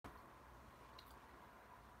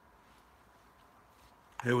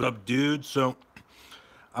Hey, what up, dude? So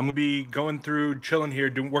I'm gonna be going through, chilling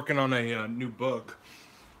here, working on a new book,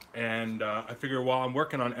 and I figure while I'm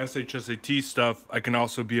working on SHSAT stuff, I can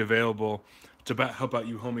also be available to help out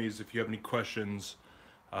you homies if you have any questions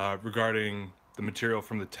regarding the material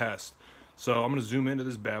from the test. So I'm gonna zoom into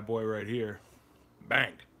this bad boy right here.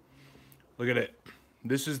 Bang! Look at it.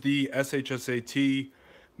 This is the SHSAT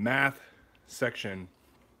math section.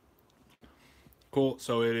 Cool.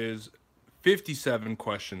 So it is 57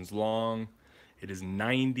 questions long. It is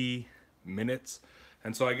 90 minutes.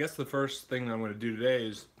 And so I guess the first thing that I'm going to do today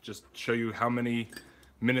is just show you how many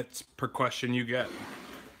minutes per question you get.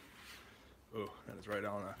 Oh, that is right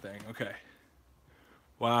on that thing. Okay.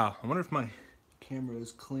 Wow. I wonder if my camera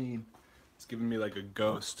is clean. It's giving me like a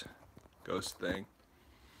ghost thing.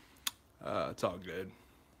 It's all good.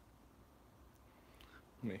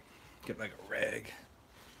 Let me get like a rag.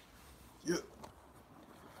 Yeah.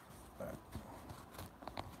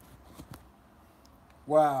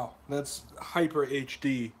 Wow, that's hyper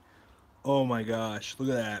HD. Oh my gosh, look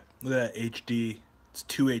at that. Look at that HD. It's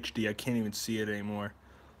 2 HD. I can't even see it anymore.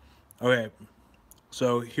 Okay,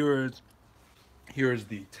 so here's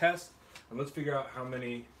the test, and let's figure out how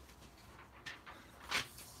many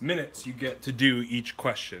minutes you get to do each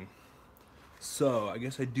question. So I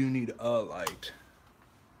guess I do need a light.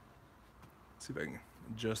 Let's see if I can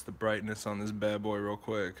adjust the brightness on this bad boy real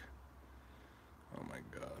quick. Oh my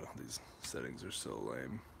god, all these settings are so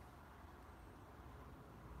lame.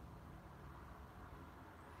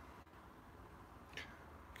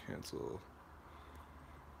 Cancel.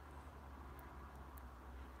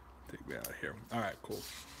 Take me out of here. All right, cool.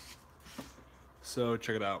 So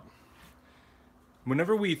check it out.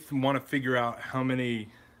 Whenever we want to figure out how many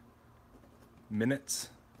minutes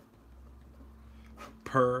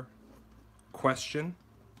per question,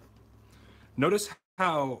 notice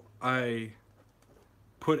how I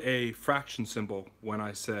put a fraction symbol when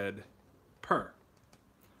I said per,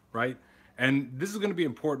 right? And this is going to be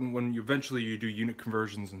important when eventually you do unit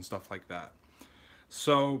conversions and stuff like that.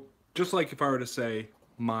 So just like if I were to say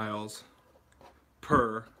miles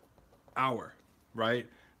per hour, right?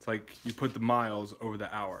 It's like you put the miles over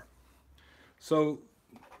the hour. So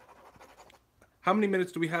how many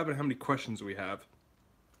minutes do we have and how many questions do we have?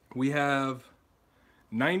 We have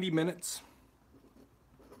 90 minutes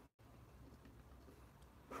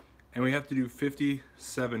and we have to do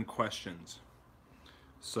 57 questions.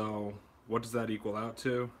 So what does that equal out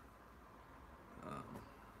to? Let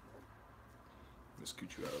me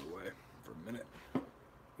scoot you out of the way for a minute.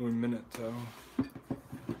 1 minute.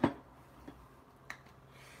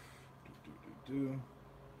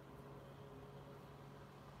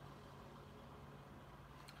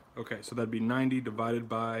 Okay, so that'd be 90 divided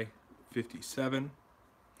by 57,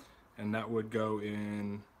 and that would go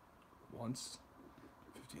in once.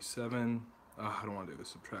 57. I don't want to do the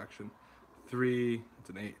subtraction. 3. It's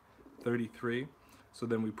an 8. 33. So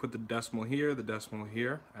then we put the decimal here at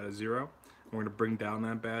a 0. And we're going to bring down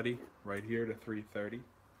that baddie right here to 330.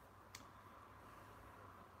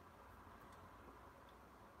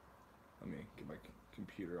 Let me get my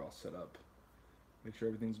computer all set up. Make sure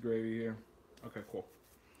everything's gravy here. Okay, cool.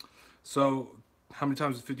 So how many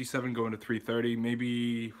times does 57 go into 330?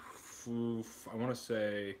 Maybe, I want to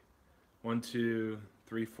say 1, 2,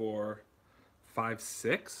 3, 4, 5,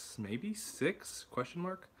 6, maybe 6, question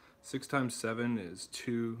mark. 6 times 7 is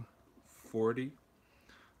 240.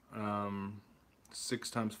 6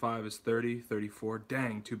 times 5 is 30, 34.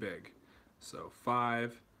 Dang, too big. So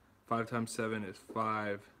 5 times 7 is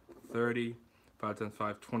 5, 30. 5 times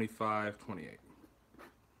 5, 25, 28.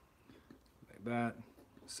 Like that.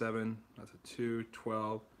 7, that's a 2,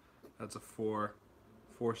 12, that's a 4,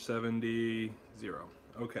 470, 0.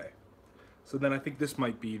 Okay. So then I think this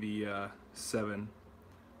might be the 7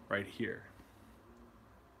 right here.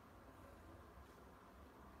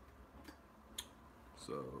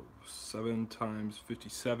 So 7 times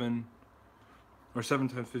 57, or 7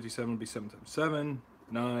 times 57 would be 7 times 7,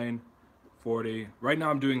 9, 40. Right now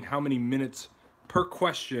I'm doing how many minutes per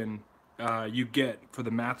question you get for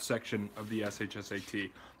the math section of the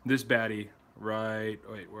SHSAT. This baddie, right,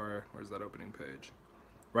 wait, where's that opening page?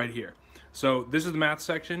 Right here. So this is the math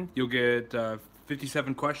section. You'll get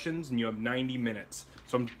 57 questions and you have 90 minutes.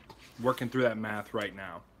 So I'm working through that math right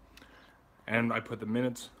now. And I put the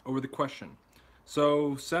minutes over the question.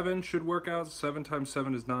 So 7 should work out. 7 times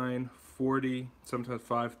 7 is 9, 40. 7 times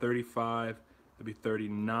 5, 35. That'd be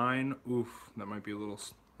 39. Oof, that might be a little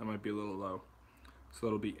low. So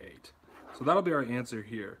that'll be 8. So that'll be our answer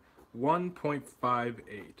here.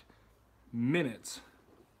 1.58 minutes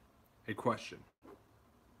a question.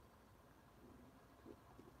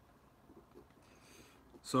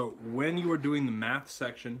 So when you are doing the math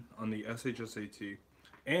section on the SHSAT,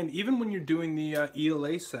 and even when you're doing the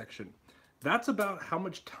ELA section, that's about how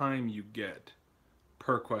much time you get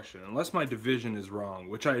per question, unless my division is wrong,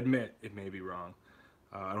 which I admit it may be wrong.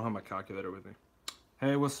 I don't have my calculator with me.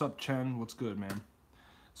 Hey, what's up, Chen? What's good, man?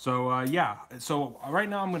 So yeah, so right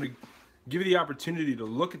now I'm gonna give you the opportunity to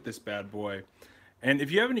look at this bad boy. And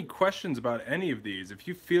if you have any questions about any of these, if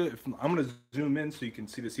you feel, if I'm gonna zoom in so you can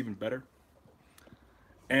see this even better.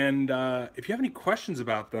 And if you have any questions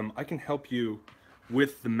about them, I can help you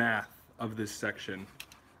with the math of this section.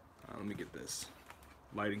 Let me get this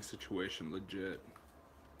lighting situation legit.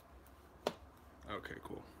 Okay,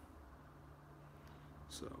 cool.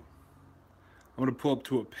 So I'm gonna pull up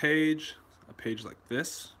to a page like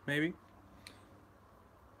this, maybe.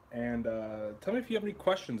 And tell me if you have any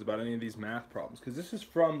questions about any of these math problems, because this is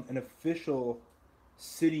from an official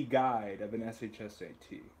city guide of an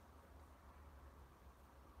SHSAT.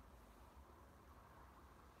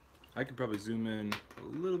 I could probably zoom in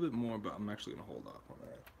a little bit more, but I'm actually gonna hold off on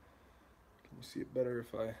that. Can you see it better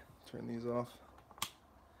if I turn these off?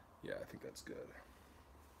 Yeah, I think that's good.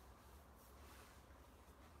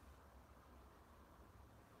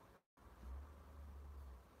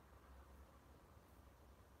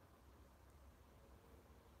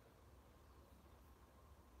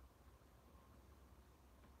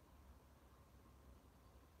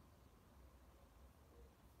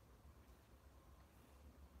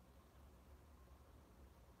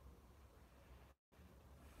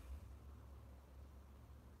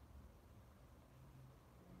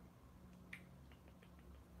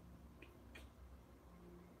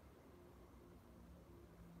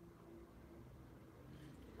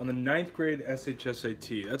 On the ninth grade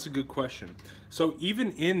SHSAT, that's a good question. So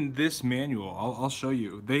even in this manual, I'll show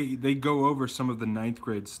you, they go over some of the ninth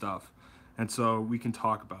grade stuff. And so we can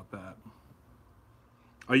talk about that.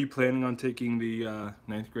 Are you planning on taking the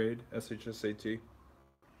ninth grade SHSAT?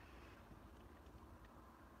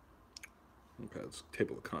 Okay, it's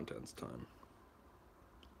table of contents time.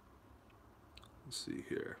 Let's see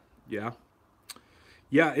here. Yeah.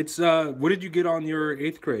 Yeah, it's what did you get on your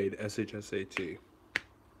 8th grade SHSAT?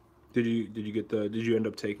 Did you end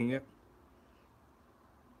up taking it?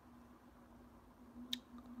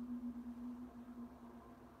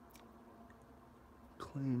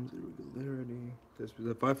 Claims irregularity. This was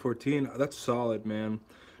a 514. That's solid, man.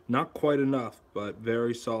 Not quite enough, but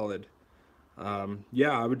very solid.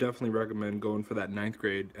 Yeah, I would definitely recommend going for that ninth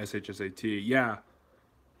grade SHSAT. Yeah,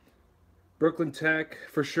 Brooklyn Tech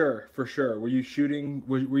for sure, for sure. Were you shooting?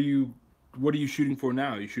 Were you? What are you shooting for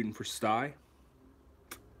now? Are you shooting for STI?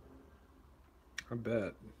 I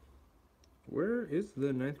bet. Where is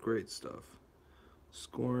the ninth grade stuff?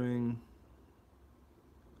 Scoring,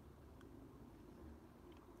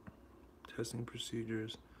 testing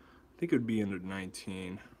procedures. I think it would be under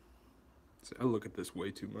 19. See, I look at this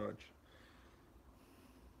way too much.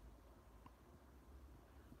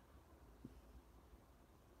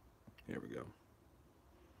 Here we go.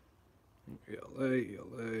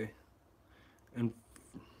 ELA. And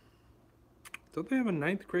don't they have a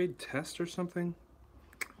ninth grade test or something?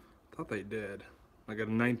 I thought they did. Like a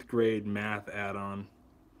ninth grade math add-on.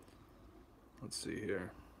 Let's see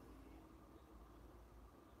here.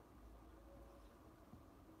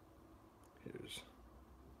 Here's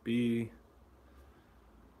B.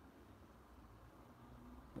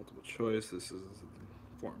 Multiple choice. This is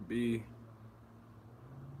form B.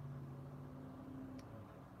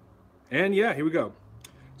 And yeah, here we go.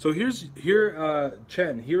 So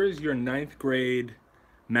Chen, here is your ninth grade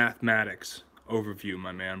mathematics overview,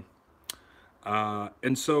 my man.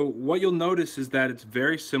 And so what you'll notice is that it's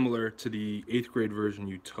very similar to the 8th grade version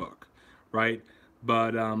you took, right?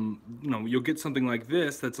 But you'll get something like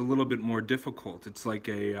this that's a little bit more difficult. It's like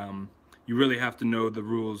you really have to know the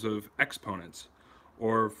rules of exponents.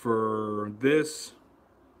 Or for this,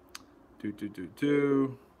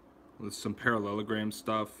 with some parallelogram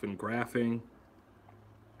stuff and graphing.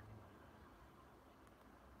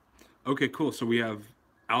 Okay, cool. So we have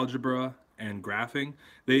algebra and graphing.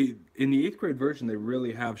 They in the 8th grade version they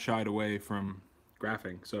really have shied away from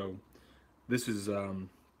graphing. So this is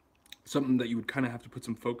something that you would kind of have to put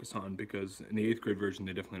some focus on, because in the 8th grade version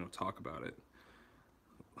they definitely don't talk about it.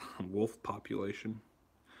 Wolf population,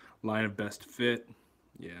 line of best fit,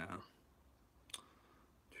 yeah.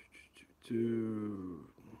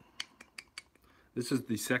 This is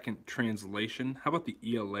the second translation. How about the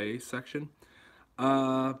ELA section?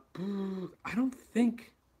 I don't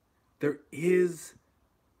think there is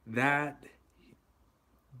that.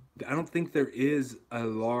 I don't think there is a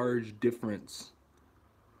large difference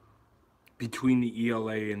between the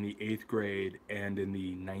ELA in the 8th grade and in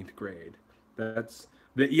the 9th grade.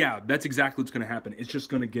 Yeah, that's exactly what's going to happen. It's just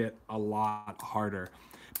going to get a lot harder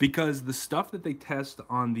because the stuff that they test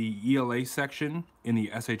on the ELA section in the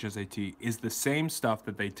SHSAT is the same stuff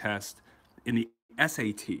that they test in the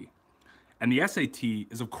SAT. And the SAT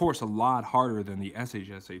is, of course, a lot harder than the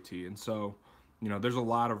SHSAT. And so, there's a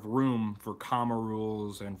lot of room for comma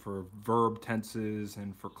rules and for verb tenses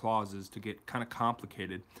and for clauses to get kind of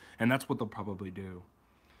complicated. And that's what they'll probably do.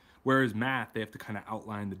 Whereas math, they have to kind of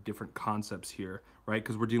outline the different concepts here, right?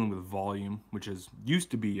 Because we're dealing with volume, which used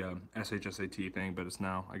to be a SHSAT thing, but it's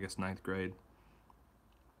now, I guess, 9th grade.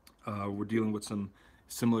 We're dealing with some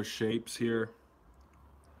similar shapes here.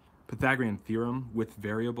 Pythagorean theorem with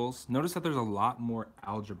variables. Notice that there's a lot more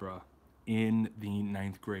algebra in the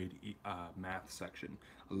 9th grade math section.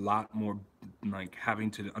 A lot more like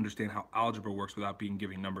having to understand how algebra works without being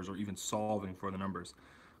giving numbers or even solving for the numbers.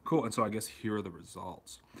 Cool, and so I guess here are the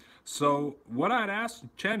results. So what I'd ask,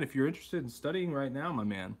 Chen, if you're interested in studying right now, my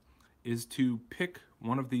man, is to pick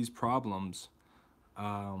one of these problems.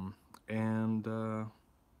 Yeah,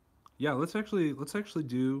 let's actually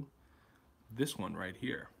do this one right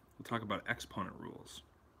here. We'll talk about exponent rules.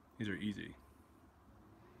 These are easy.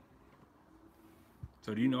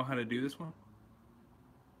 So do you know how to do this one?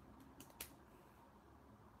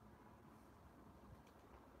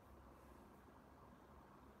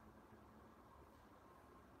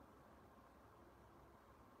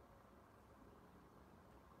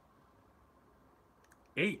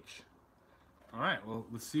 H. All right, well,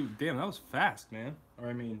 let's see. Damn, that was fast, man. Or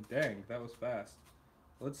I mean, dang, that was fast.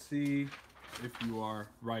 Let's see if you are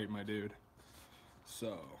right, my dude.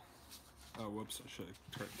 So, oh, whoops, I should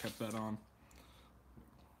have kept that on.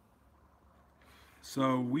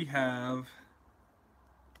 So we have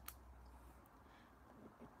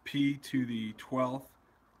p to the 12th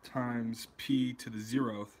times p to the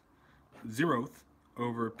 0th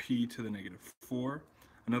over p to the negative 4.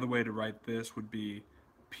 Another way to write this would be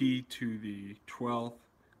p to the 12th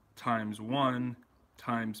times 1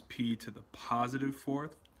 times p to the positive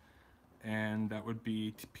 4th, and that would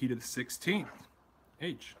be p to the 16th.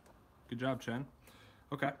 H. Good job, Chen.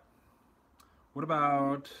 Okay. What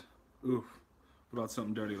about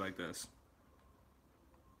something dirty like this?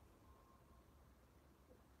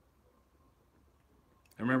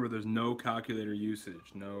 And remember, there's no calculator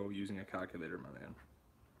usage. No using a calculator, my man.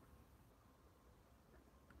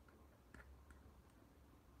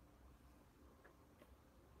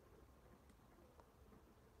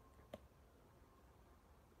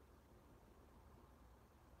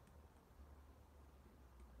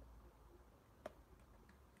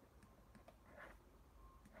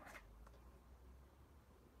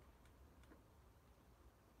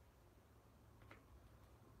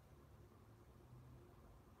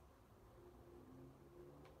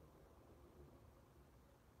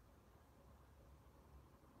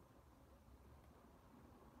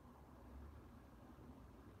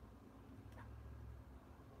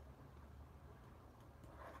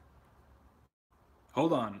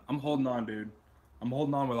 Hold on. I'm holding on, dude. I'm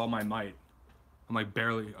holding on with all my might. I'm like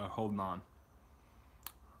barely holding on.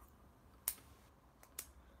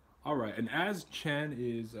 All right, and as Chen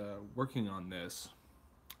is working on this,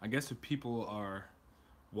 I guess if people are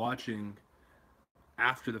watching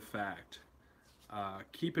after the fact,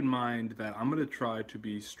 keep in mind that I'm going to try to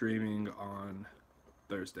be streaming on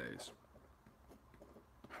Thursdays.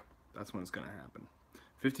 That's when it's going to happen.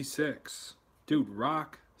 56. Dude,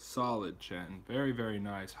 rock solid, Chen. Very, very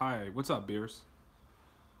nice. Hi, what's up, Beers?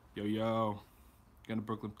 Yo, yo. Going to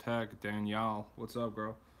Brooklyn Tech. Danielle, what's up,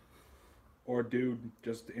 bro? Or dude,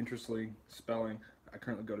 just interestingly spelling. I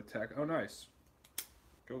currently go to Tech. Oh, nice.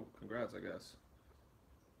 Cool. Congrats, I guess.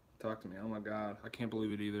 Talk to me. Oh my God, I can't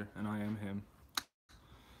believe it either, and I am him.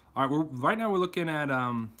 All right, right now we're looking at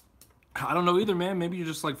I don't know either, man. Maybe you're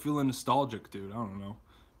just like feeling nostalgic, dude. I don't know.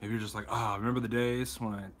 Maybe you're just like, ah, remember the days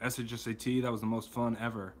when I SHSAT? That was the most fun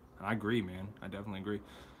ever. And I agree, man. I definitely agree.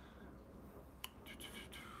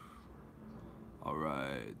 All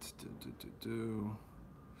right.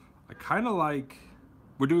 I kind of like,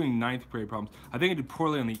 we're doing 9th grade problems. I think I did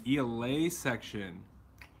poorly on the ELA section.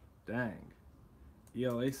 Dang.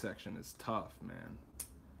 ELA section is tough, man.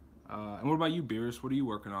 And what about you, Beers? What are you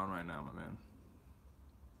working on right now, my man?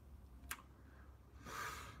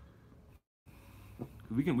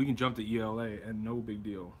 We can jump to ELA and no big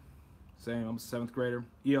deal. Same, I'm a 7th grader.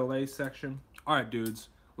 ELA section. All right, dudes.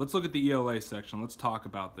 Let's look at the ELA section. Let's talk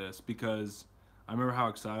about this because I remember how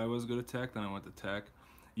excited I was to go to Tech. Then I went to Tech.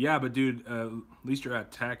 Yeah, but dude, at least you're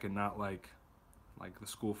at Tech and not like the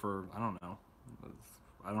school for, I don't know,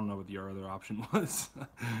 I don't know what your other option was.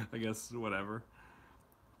 I guess whatever.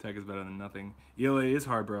 Tech is better than nothing. ELA is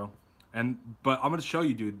hard, bro. But I'm gonna show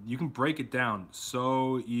you, dude. You can break it down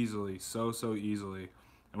so easily, so easily.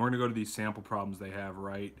 And we're gonna go to these sample problems they have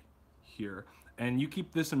right here. And you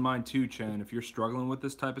keep this in mind too, Chen. If you're struggling with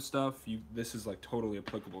this type of stuff, this is like totally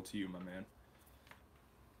applicable to you, my man.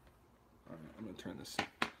 All right, I'm gonna turn this.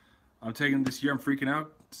 I'm taking this year. I'm freaking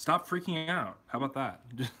out. Stop freaking out. How about that?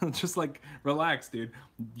 Just like relax, dude.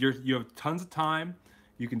 You have tons of time.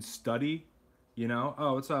 You can study. You know.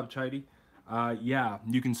 Oh, what's up, Chitey? Yeah,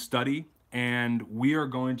 you can study, and we are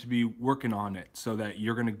going to be working on it so that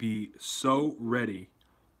you're going to be so ready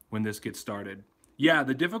when this gets started. Yeah,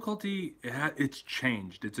 the difficulty it's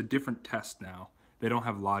changed. It's a different test now. They don't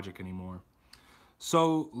have logic anymore.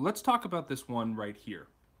 So let's talk about this one right here.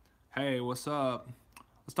 Hey, what's up?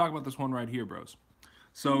 Let's talk about this one right here, bros.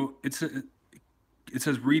 So it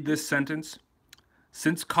says, read this sentence.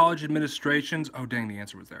 Since college administrations, oh dang, the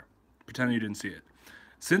answer was there. Pretend you didn't see it.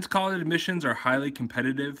 Since college admissions are highly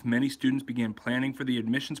competitive, many students began planning for the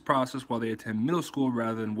admissions process while they attend middle school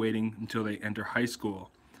rather than waiting until they enter high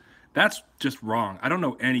school. That's just wrong. I don't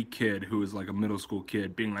know any kid who is like a middle school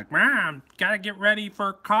kid being like, "Mom, gotta get ready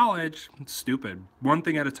for college." It's stupid. One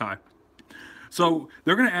thing at a time. So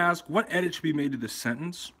they're going to ask, what edit should be made to this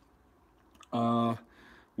sentence?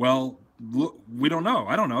 Well, look, we don't know.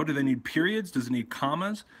 I don't know. Do they need periods? Does it need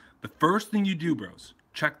commas? The first thing you do, bros,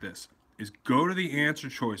 check this, is go to the answer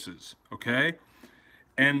choices, okay?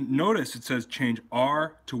 And notice it says change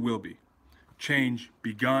are to will be. Change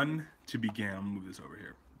begun to began. I'm going to move this over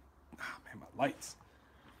here. Oh, man, my lights.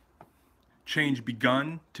 Change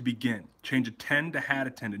begun to begin. Change attend to had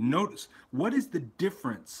attended. Notice, what is the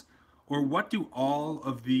difference? Or what do all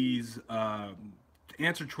of these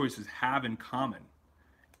answer choices have in common?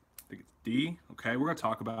 I think it's D. Okay, we're going to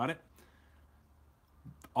talk about it.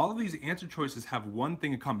 All of these answer choices have one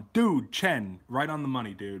thing in common. Dude, Chen, right on the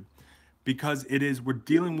money, dude. Because we're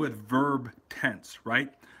dealing with verb tense,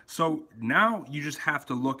 right? So now you just have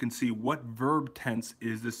to look and see what verb tense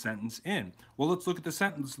is the sentence in. Well, let's look at the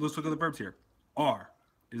sentence. Let's look at the verbs here. Are.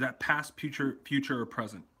 Is that past, future, or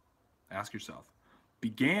present? Ask yourself.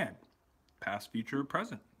 Began. Past, future, or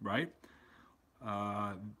present, right?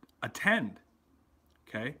 Attend,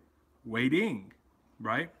 okay? Waiting,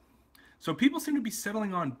 right? So people seem to be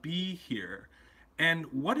settling on be here. And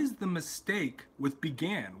what is the mistake with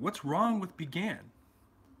began? What's wrong with began?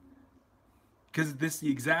 Because this,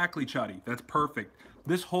 exactly, Chadi, that's perfect.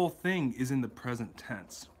 This whole thing is in the present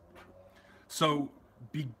tense. So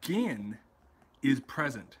begin is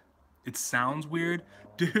present. It sounds weird.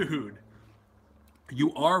 Dude,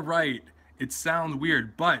 you are right. It sounds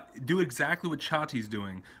weird, but do exactly what Chati's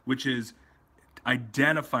doing, which is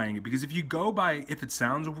identifying it. Because if you go by if it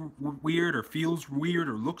sounds weird or feels weird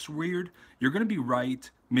or looks weird, you're going to be right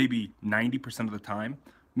maybe 90% of the time.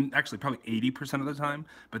 Actually, probably 80% of the time.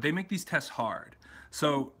 But they make these tests hard.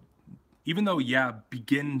 So even though, yeah,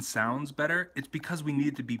 begin sounds better, it's because we need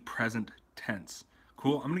it to be present tense.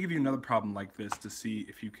 Cool. I'm going to give you another problem like this to see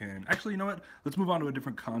if you can. Actually, you know what? Let's move on to a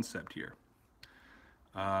different concept here.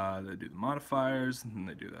 They do the modifiers, and then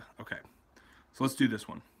they do the, okay. So let's do this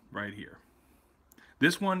one right here.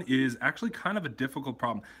 This one is actually kind of a difficult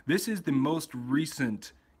problem. This is the most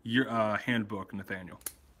recent handbook, Nathaniel.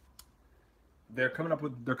 They're coming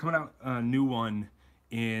out a new one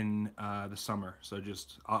in the summer. So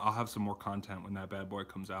I'll have some more content when that bad boy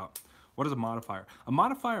comes out. What is a modifier? A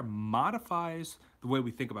modifier modifies the way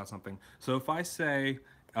we think about something. So if I say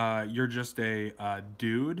you're just a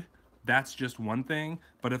dude, that's just one thing.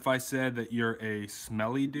 But if I said that you're a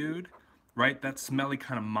smelly dude, right, that smelly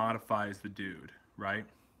kind of modifies the dude, right?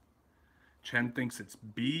 Chen thinks it's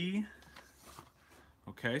B.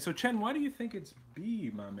 Okay, so Chen, why do you think it's B,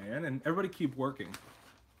 my man? And everybody keep working.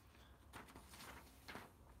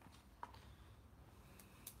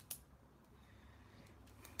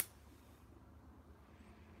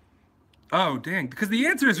 Oh, dang, because the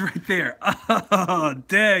answer is right there. Oh,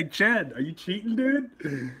 dang, Chen, are you cheating, dude?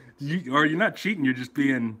 Or you're not cheating, you're just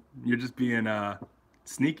being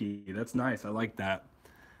sneaky. That's nice. I like that.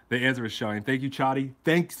 The answer is showing. Thank you, Chadi.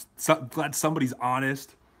 Thanks. Glad somebody's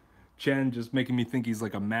honest. Chen just making me think he's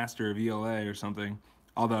like a master of ELA or something.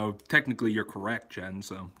 Although technically you're correct, Chen.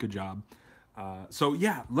 So good job. So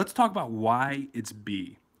yeah, let's talk about why it's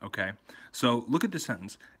B. Okay. So look at the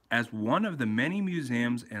sentence. As one of the many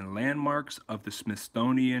museums and landmarks of the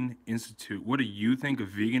Smithsonian Institute, what do you think of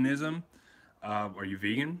veganism? Are you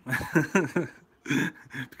vegan?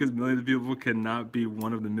 Because millions of people cannot be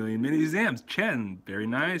one of the million mini museums. Chen, very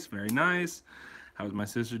nice, very nice. How's my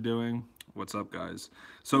sister doing? What's up, guys?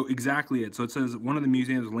 So exactly it. So it says one of the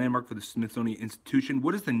museums is a landmark for the Smithsonian Institution.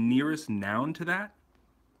 What is the nearest noun to that?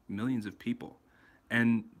 Millions of people.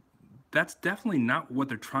 And that's definitely not what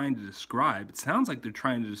they're trying to describe. It sounds like they're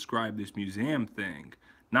trying to describe this museum thing,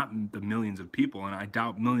 not the millions of people. And I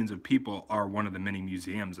doubt millions of people are one of the many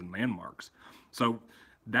museums and landmarks. So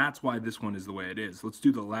that's why this one is the way it is. Let's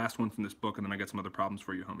do the last one from this book, and then I got some other problems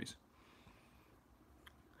for you, homies.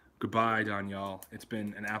 Goodbye, Danielle. It's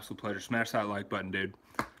been an absolute pleasure. Smash that like button, dude.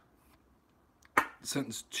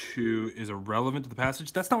 Sentence 2 is irrelevant to the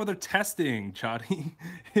passage. That's not what they're testing, Chadi.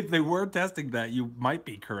 If they were testing that, you might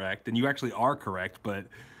be correct, and you actually are correct, but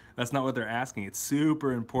that's not what they're asking. It's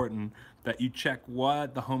super important that you check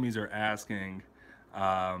what the homies are asking,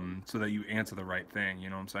 so that you answer the right thing.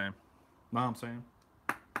 You know what I'm saying? Know what I'm saying?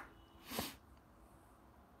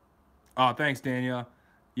 Oh, thanks, Danielle.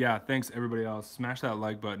 Yeah, thanks everybody else. Smash that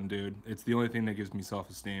like button, dude. It's the only thing that gives me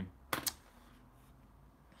self-esteem.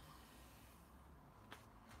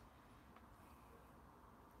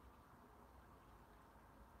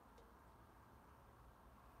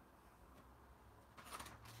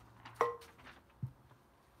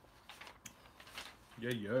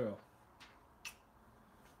 Yeah, yeah.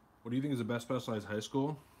 What do you think is the best specialized high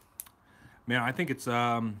school? Man, I think it's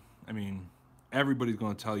I mean, everybody's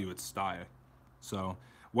going to tell you it's STI. So,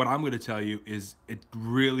 what I'm going to tell you is it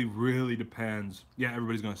really really depends. Yeah,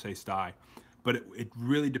 everybody's going to say STI. But it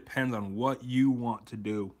really depends on what you want to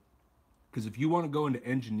do. Because if you want to go into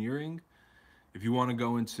engineering, if you want to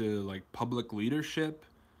go into like public leadership,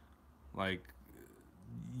 like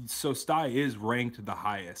so STI is ranked the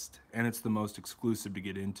highest and it's the most exclusive to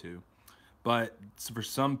get into. But for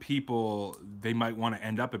some people, they might want to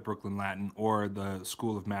end up at Brooklyn Latin or the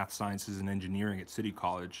School of Math, Sciences, and Engineering at City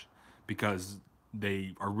College because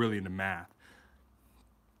they are really into math.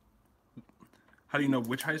 How do you know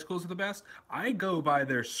which high schools are the best? I go by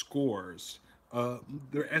their scores,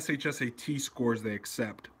 their SHSAT scores they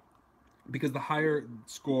accept. Because the higher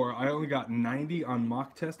score, I only got 90 on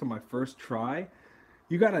mock test on my first try.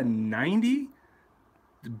 You got a 90?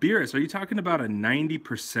 Beerus, are you talking about a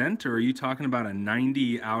 90% or are you talking about a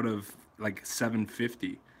 90 out of like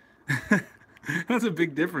 750? That's a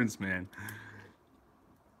big difference, man.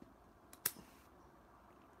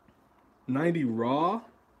 90 raw?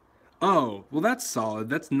 Oh, well, that's solid.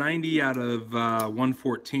 That's 90 out of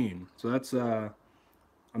 114. So that's, I'm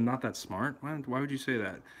not that smart. Why would you say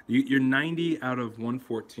that? You're 90 out of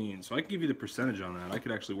 114. So I can give you the percentage on that. I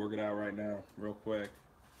could actually work it out right now, real quick.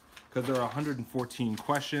 Because there are 114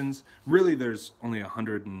 questions. Really, there's only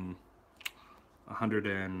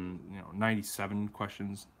 97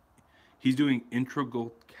 questions. He's doing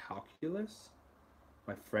integral calculus.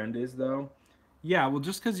 My friend is though. Yeah, well,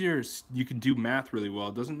 just because you can do math really well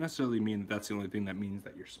doesn't necessarily mean that that's the only thing that means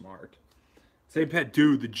that you're smart. Say, pet,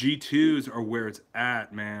 dude, the G2s are where it's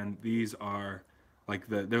at, man. These are like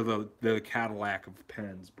they're the Cadillac of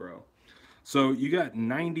pens, bro. So you got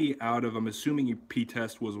 90 out of, I'm assuming your P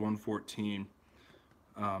test was 114.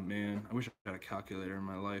 Oh man, I wish I had a calculator in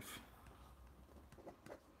my life.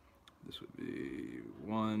 This would be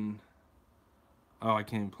one. Oh, I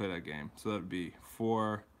can't even play that game. So that would be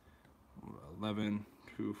 4, 11,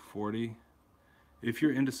 240. If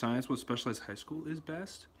you're into science, what specialized high school is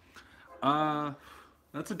best?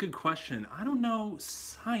 That's a good question. I don't know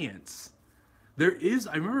science. There is,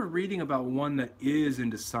 I remember reading about one that is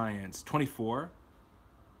into science. 24?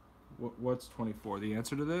 What's 24? The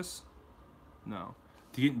answer to this? No.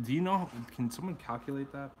 Do you know, can someone calculate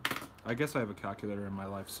that? I guess I have a calculator in my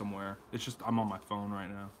life somewhere. It's just, I'm on my phone right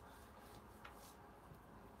now.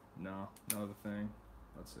 No, no other thing.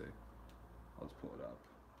 Let's see. I'll just pull it up.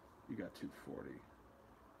 You got 240.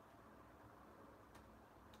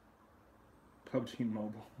 PUBG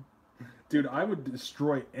Mobile. Dude, I would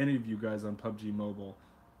destroy any of you guys on PUBG Mobile.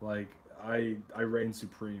 Like, I reign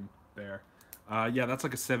supreme there. Yeah, that's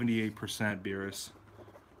like a 78% Beerus.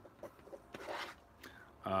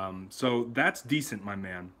 So that's decent, my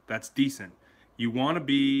man. That's decent. You want to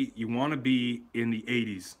be in the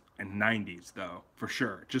 80s and 90s though, for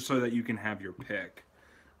sure, just so that you can have your pick.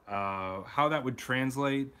 How that would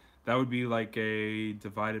translate, that would be like a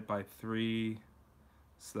divided by 3,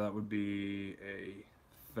 so that would be a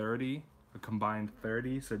 30, a combined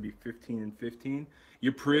 30, so it'd be 15 and 15.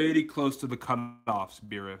 You're pretty close to the cutoffs,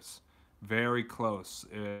 Beerus. Very close.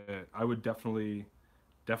 I would definitely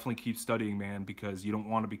keep studying, man, because you don't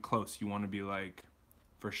want to be close. You want to be like,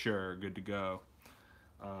 for sure, good to go.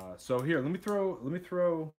 So here, let me throw.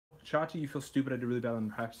 Chachi, you feel stupid? I did really bad on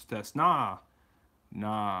the practice test. Nah.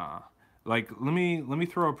 Like, let me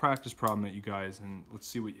throw a practice problem at you guys, and let's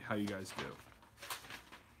see how you guys do.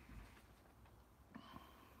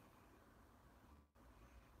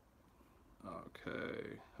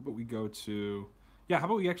 Okay, how about we go to, yeah, how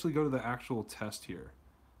about we actually go to the actual test here?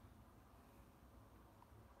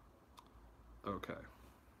 Okay.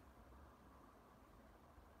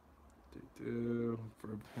 Verb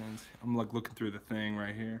tense. I'm like looking through the thing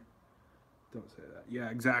right here. Don't say that. Yeah,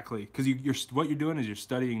 exactly. Because you're what you're doing is you're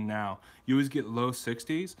studying now. You always get low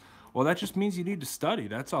 60s. Well, that just means you need to study.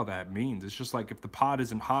 That's all that means. It's just like if the pot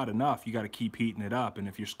isn't hot enough, you got to keep heating it up. And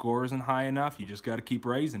if your score isn't high enough, you just got to keep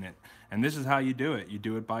raising it. And this is how you do it. You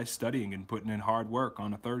do it by studying and putting in hard work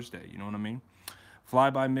on a Thursday. You know what I mean?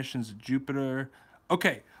 Flyby missions to Jupiter.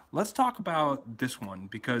 Okay, let's talk about this one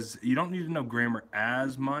because you don't need to know grammar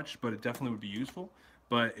as much, but it definitely would be useful.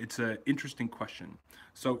 But it's an interesting question.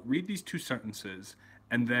 So read these two sentences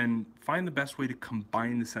and then find the best way to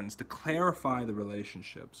combine the sentence to clarify the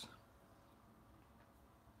relationships.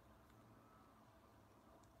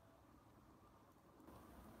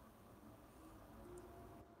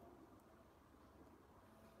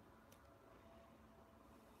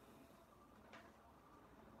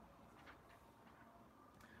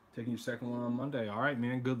 Taking your second one on Monday. All right,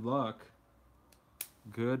 man, good luck.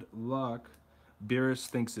 Good luck. Beerus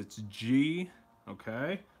thinks it's G.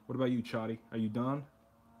 Okay. What about you, Chatty? Are you done?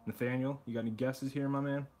 Nathaniel, you got any guesses here, my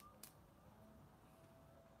man?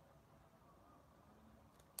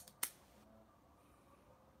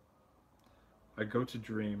 I go to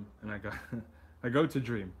Dream, and I got I go to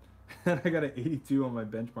Dream, and I got an 82 on my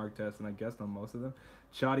benchmark test, and I guessed on most of them.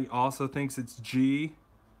 Chatty also thinks it's G.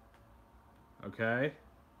 Okay.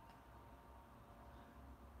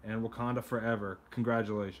 And Wakanda Forever.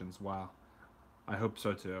 Congratulations. Wow. I hope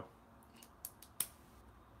so too.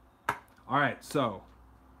 All right, so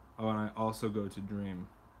oh, and I also go to Dream.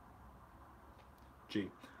 G.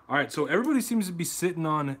 All right, so everybody seems to be sitting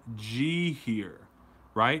on G here,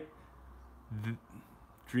 right?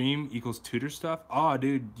 Dream equals tutor stuff. Oh,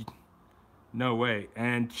 dude, no way.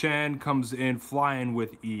 And Chen comes in flying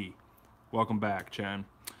with E. Welcome back, Chen.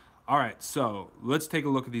 All right, so let's take a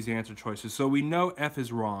look at these answer choices. So we know F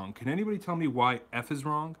is wrong. Can anybody tell me why F is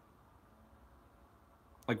wrong?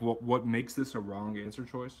 Like what makes this a wrong answer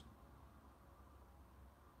choice?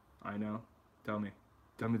 I know. Tell me.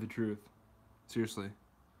 Tell me the truth. Seriously.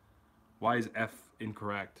 Why is F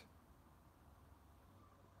incorrect?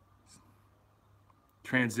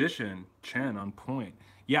 Transition, Chen on point.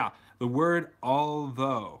 Yeah, the word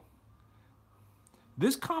although.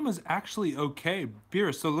 This comma is actually okay,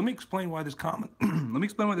 Vera. So let me explain why this comma. Let me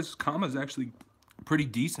explain why this comma is actually pretty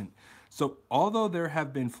decent. So although there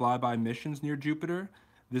have been flyby missions near Jupiter,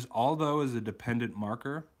 this although is a dependent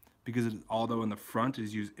marker because although in the front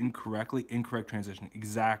is used incorrectly. Incorrect transition.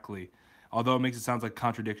 Exactly. Although it makes it sound like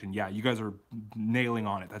contradiction. Yeah, you guys are nailing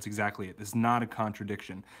on it. That's exactly it. It's not a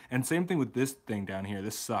contradiction. And same thing with this thing down here.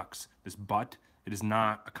 This sucks. This but. It is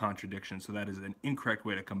not a contradiction. So that is an incorrect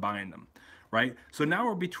way to combine them. Right? So now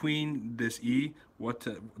we're between this E,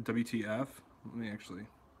 WTF? Let me actually.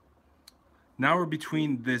 Now we're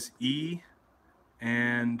between this E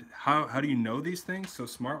and how do you know these things? So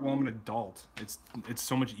smart, well, I'm an adult. It's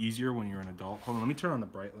so much easier when you're an adult. Hold on, let me turn on the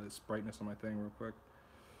brightness on my thing real quick.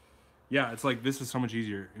 Yeah, it's like this is so much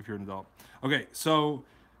easier if you're an adult. Okay, so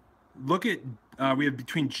look at, we have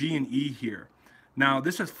between G and E here. Now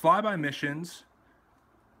this says flyby missions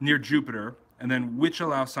near Jupiter, and then which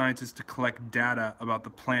allow scientists to collect data about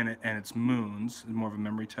the planet and its moons. It's more of a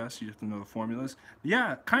memory test. You have to know the formulas.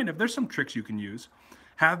 Yeah, kind of. There's some tricks you can use.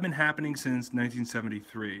 Have been happening since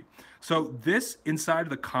 1973. So this inside of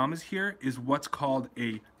the commas here is what's called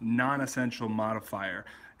a non-essential modifier.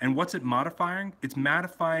 And what's it modifying? It's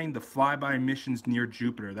modifying the flyby missions near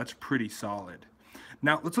Jupiter. That's pretty solid.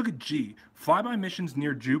 Now, let's look at G. Flyby missions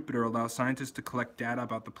near Jupiter allow scientists to collect data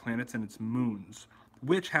about the planets and its moons,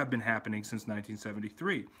 which have been happening since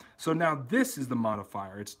 1973. So now this is the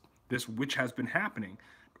modifier. It's this which has been happening.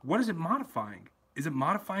 What is it modifying? Is it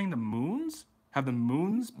modifying the moons? Have the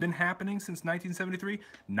moons been happening since 1973?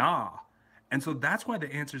 Nah. And so that's why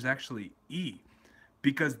the answer is actually E,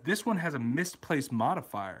 because this one has a misplaced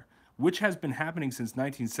modifier. Which has been happening since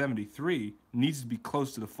 1973 needs to be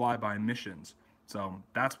close to the flyby missions. So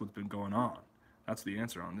that's what's been going on. That's the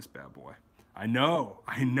answer on this bad boy. I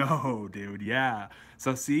know, dude, yeah.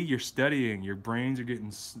 So see, you're studying, your brains are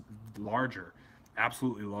getting larger,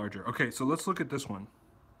 absolutely larger. Okay, so let's look at this one.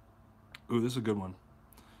 Ooh, this is a good one.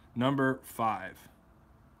 Number 5.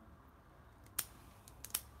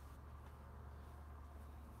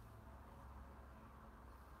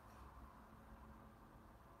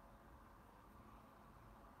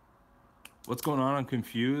 What's going on? I'm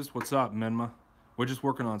confused. What's up, Menma? We're just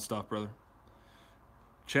working on stuff, brother.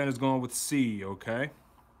 Chen is going with C, okay?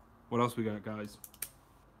 What else we got, guys?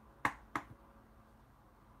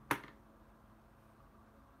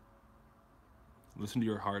 Listen to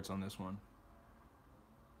your hearts on this one.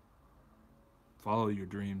 Follow your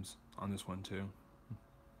dreams on this one too.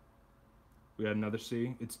 We had another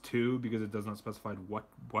C. It's 2 because it does not specify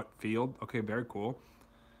what field. Okay, very cool.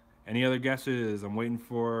 Any other guesses? I'm waiting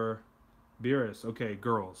for Beerus. Okay,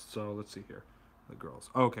 girls. So let's see here. The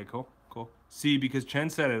girls. Okay, cool. Cool. C because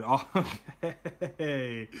Chen said it. Oh,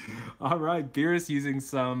 okay. All right. Beerus using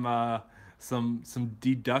some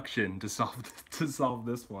deduction to solve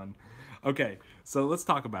this one. Okay, so let's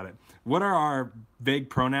talk about it. What are our vague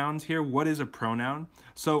pronouns here? What is a pronoun?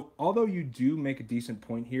 So although you do make a decent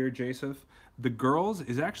point here, Joseph, the girls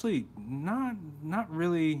is actually not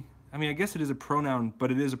really. I mean, I guess it is a pronoun,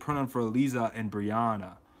 but it is a pronoun for Eliza and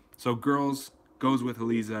Brianna. So girls goes with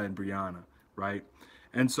Eliza and Brianna, right?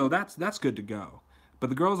 And so that's good to go. But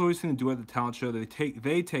the girls always seem to do it at the talent show.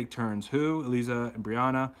 They take turns. Who? Eliza and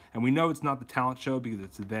Brianna. And we know it's not the talent show because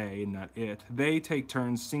it's they and not it. They take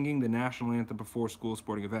turns singing the national anthem before school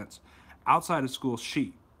sporting events. Outside of school,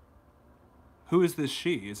 she. Who is this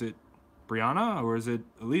she? Is it Brianna or is it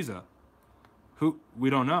Eliza? Who? We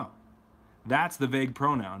don't know. That's the vague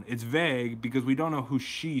pronoun. It's vague because we don't know who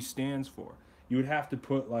she stands for. You would have to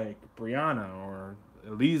put like Brianna or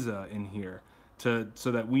Eliza in here so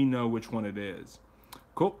that we know which one it is.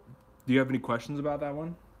 Cool. Do you have any questions about that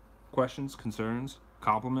one? Questions, concerns,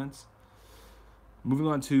 compliments? Moving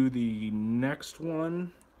on to the next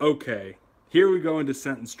one. Okay, here we go into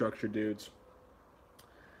sentence structure, dudes.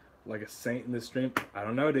 Like a saint in this stream? I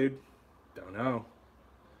don't know, dude. Don't know.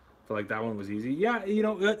 Feel like that one was easy. Yeah, you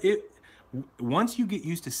know, once you get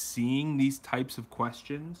used to seeing these types of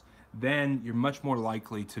questions, then you're much more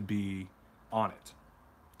likely to be on it.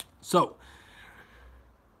 So,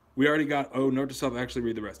 we already got, oh, note to self, actually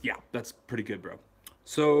read the rest. Yeah, that's pretty good, bro.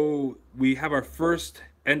 So, we have our first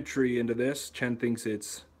entry into this. Chen thinks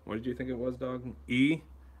it's, what did you think it was, dog? E,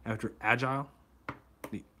 after agile.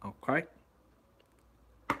 Okay.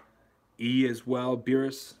 E as well.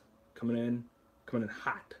 Beerus coming in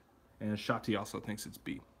hot. And Shsat also thinks it's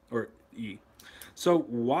B, or E. So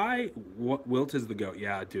what Wilt is the goat?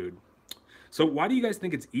 Yeah, dude. So why do you guys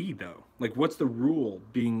think it's E though? Like, what's the rule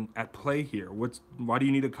being at play here? Why do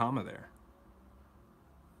you need a comma there?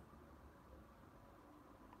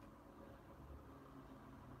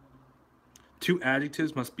 Two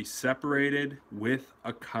adjectives must be separated with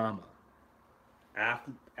a comma.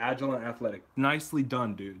 Agile and athletic. Nicely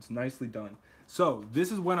done, dudes. Nicely done. So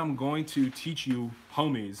this is when I'm going to teach you,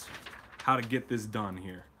 homies, how to get this done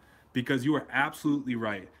here. Because you are absolutely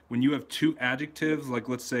right. When you have two adjectives, like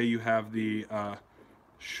let's say you have the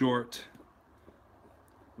short,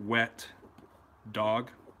 wet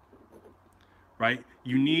dog, right?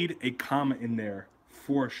 You need a comma in there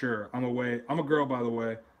for sure. I'm a girl, by the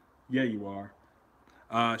way. Yeah, you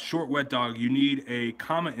are. Short, wet dog, you need a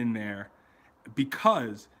comma in there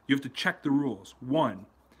because you have to check the rules. One,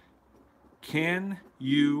 can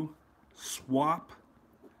you swap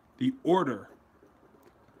the order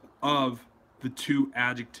of the two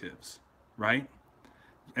adjectives, right?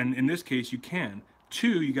 And in this case, you can.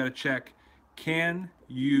 Two, you got to check, can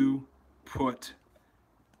you put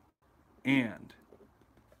and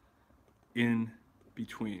in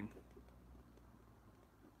between?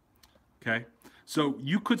 Okay? So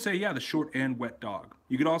you could say, yeah, the short and wet dog.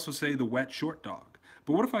 You could also say the wet short dog.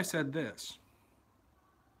 But what if I said this?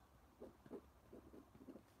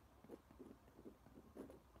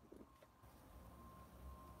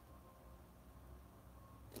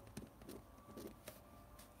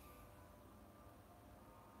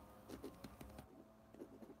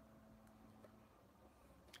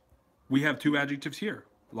 We have two adjectives here,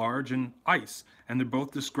 large and ice, and they're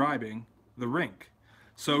both describing the rink.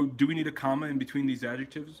 So do we need a comma in between these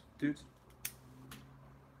adjectives, dudes?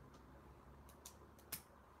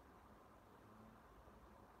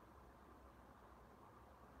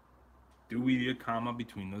 Do we need a comma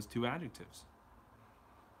between those two adjectives?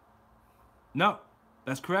 No,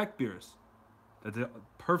 that's correct, Beerus. That's a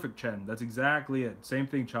perfect, Chen. That's exactly it. Same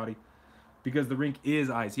thing, Chadi. Because the rink is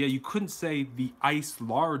ice. Yeah, you couldn't say the ice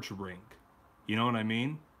large rink. You know what I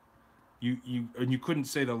mean? And you couldn't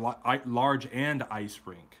say the large and ice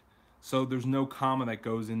rink. So there's no comma that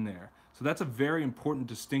goes in there. So that's a very important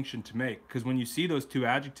distinction to make, because when you see those two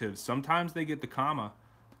adjectives, sometimes they get the comma,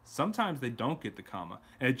 sometimes they don't get the comma.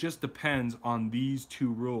 And it just depends on these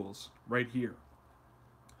two rules right here.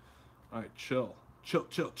 All right, chill. Chill,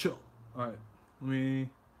 chill, chill. All right, let me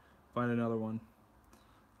find another one.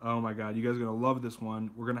 Oh my God, you guys are gonna love this one.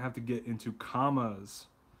 We're gonna have to get into commas.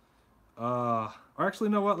 Or actually,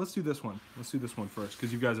 you know what? Let's do this one. Let's do this one first,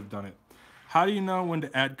 because you guys have done it. How do you know when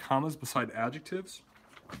to add commas beside adjectives?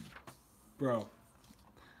 Bro,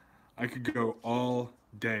 I could go all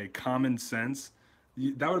day. Common sense.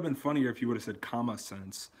 That would have been funnier if you would have said comma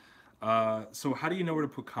sense. So how do you know where to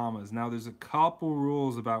put commas? Now there's a couple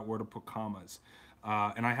rules about where to put commas.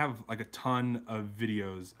 And I have like a ton of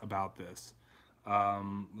videos about this.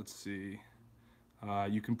 Let's see.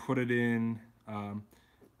 You can put it in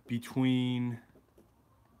between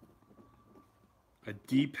a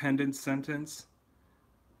dependent sentence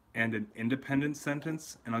and an independent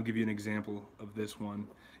sentence. And I'll give you an example of this one.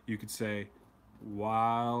 You could say,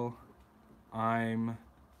 while I'm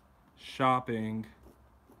shopping,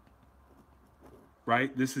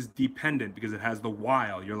 right? This is dependent because it has the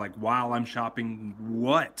while. You're like, while I'm shopping,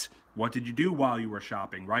 what? What did you do while you were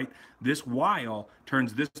shopping, right? This while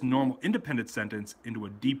turns this normal independent sentence into a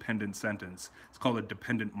dependent sentence. It's called a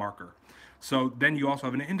dependent marker. So then you also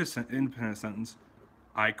have an independent sentence,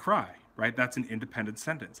 I cry, right? That's an independent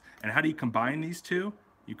sentence. And how do you combine these two?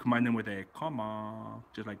 You combine them with a comma,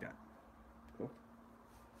 just like that. Cool.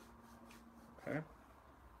 Okay.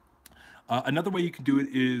 Another way you can do it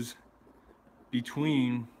is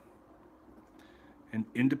between an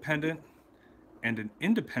independent and an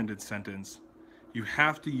independent sentence, you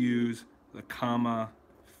have to use the comma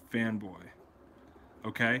fanboy.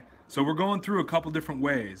 Okay? So we're going through a couple different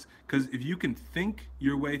ways, because if you can think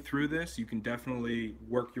your way through this, you can definitely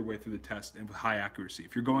work your way through the test and with high accuracy.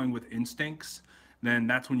 If you're going with instincts, then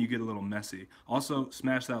that's when you get a little messy. Also,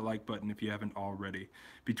 smash that like button if you haven't already.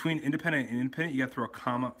 Between independent and independent, you got to throw a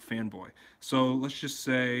comma fanboy. So let's just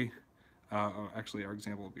say, actually our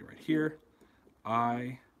example will be right here.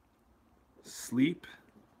 I sleep.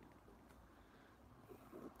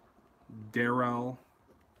 Daryl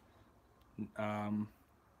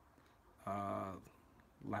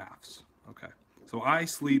laughs. Okay. So I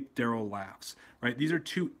sleep, Daryl laughs. Right? These are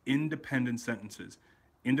two independent sentences.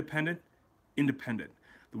 Independent, independent.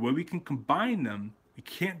 The way we can combine them, we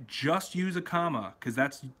can't just use a comma, because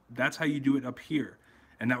that's how you do it up here.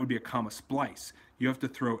 And that would be a comma splice. You have to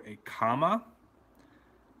throw a comma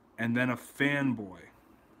and then a fanboy.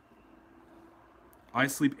 I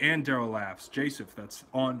sleep and Daryl laughs. Joseph, that's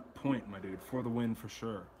on point, my dude, for the win for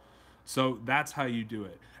sure. So that's how you do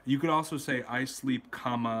it. You could also say I sleep,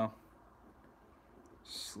 comma,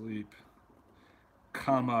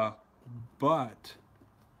 but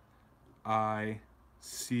I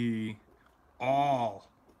see all,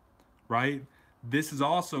 right? This is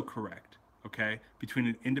also correct, okay? Between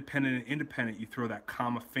an independent and independent, you throw that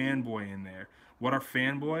comma fanboy in there. What are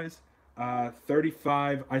fanboys?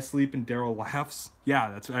 35, I sleep and Daryl laughs.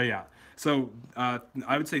 Yeah, that's, yeah. So I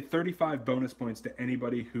would say 35 bonus points to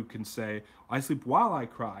anybody who can say, I sleep while I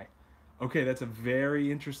cry. Okay, that's a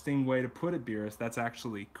very interesting way to put it, Beerus. That's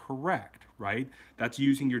actually correct, right? That's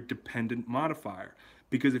using your dependent modifier.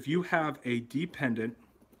 Because if you have a dependent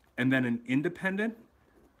and then an independent,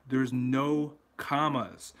 there's no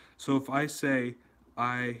commas. So if I say,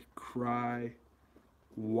 I cry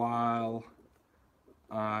while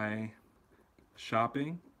I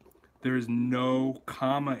shopping, there is no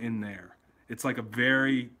comma in there. It's like a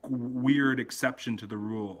very weird exception to the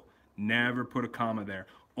rule. Never put a comma there.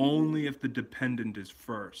 Only if the dependent is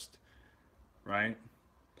first, right?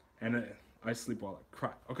 And I sleep while I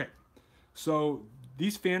cry. Okay, so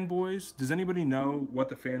these fanboys, does anybody know what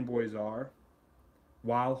the fanboys are?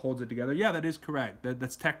 While holds it together. Yeah, that is correct.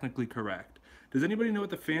 That's technically correct. Does anybody know what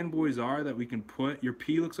the fanboys are that we can put? Your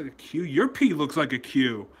P looks like a Q. Your P looks like a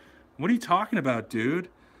Q. What are you talking about, dude?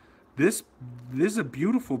 This is a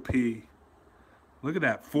beautiful P. Look at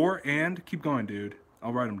that. 4 and. Keep going, dude.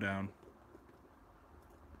 I'll write them down.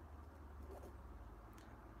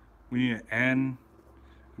 We need an N,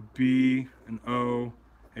 a B, an O,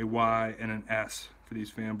 a Y, and an S for these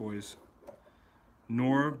fanboys.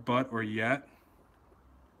 Nor, but, or yet.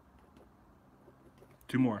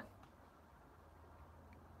 2 more.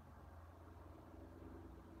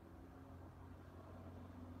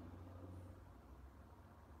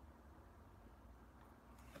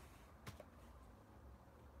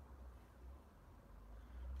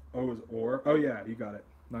 O is or. Oh yeah, you got it.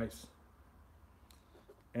 Nice.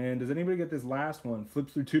 And does anybody get this last one? Flip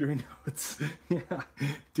through tutoring notes. Yeah,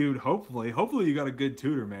 dude. Hopefully you got a good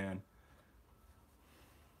tutor, man.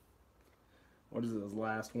 What is this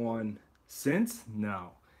last one? Since?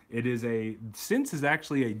 No. It is since is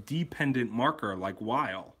actually a dependent marker like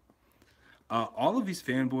while. All of these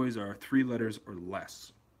fanboys are 3 letters or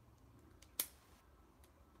less.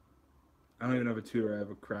 I don't even have a tutor. I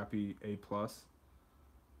have a crappy A+.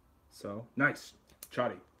 So, nice.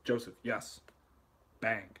 Chatty. Joseph, yes.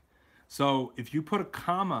 Bang. So, if you put a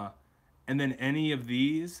comma and then any of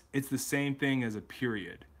these, it's the same thing as a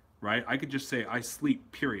period, right? I could just say, I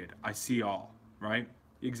sleep, period. I see all, right?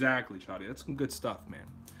 Exactly, Chadi. That's some good stuff, man.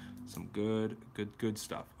 Some good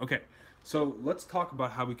stuff. Okay, so let's talk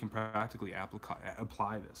about how we can practically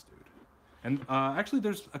apply this, dude. And actually,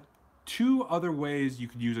 there's two other ways you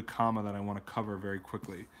could use a comma that I want to cover very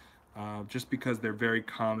quickly, just because they're very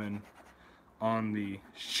common on the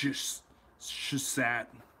Shsat.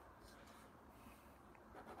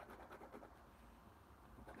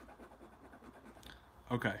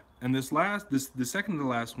 Okay, and the second to the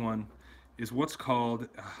last one is what's called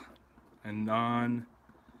a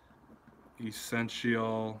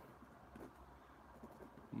non-essential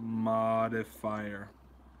modifier.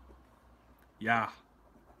 Yeah.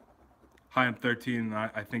 Hi, I'm 13 and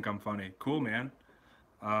I think I'm funny. Cool, man.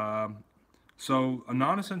 Um, so a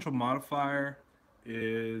non-essential modifier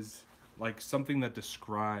is like something that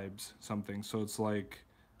describes something. So it's like,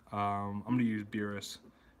 I'm gonna use Beerus.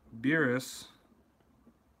 Beerus,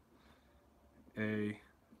 a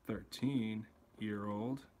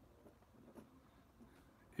 13-year-old,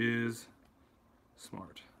 is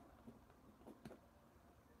smart.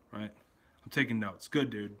 Right? I'm taking notes. Good,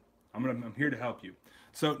 dude. I'm here to help you.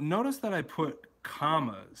 So notice that I put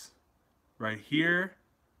commas right here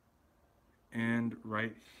and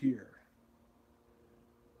right here.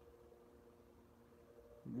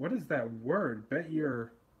 What is that word? Bet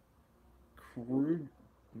you're crude.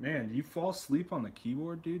 Man, did you fall asleep on the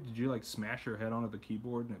keyboard, dude? Did you like smash your head onto the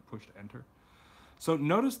keyboard and it pushed enter? So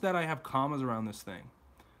notice that I have commas around this thing.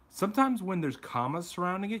 Sometimes when there's commas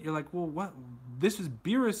surrounding it, you're like, well, what? This is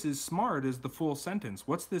Beerus is smart is the full sentence.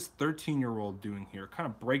 What's this 13-year-old doing here? It kind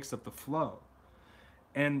of breaks up the flow.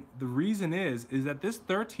 And the reason is that this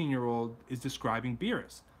 13-year-old is describing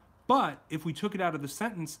Beerus. But if we took it out of the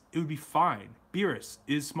sentence, it would be fine. Beerus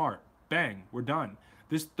is smart. Bang, we're done.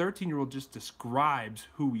 This 13-year-old just describes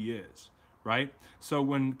who he is, right? So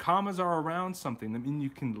when commas are around something, I mean, you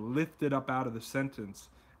can lift it up out of the sentence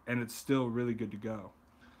and it's still really good to go.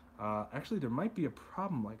 Actually, there might be a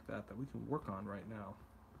problem like that we can work on right now.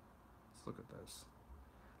 Let's look at this.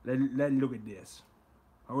 Let's look at this.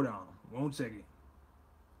 Hold on, 1 second.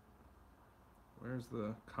 Where's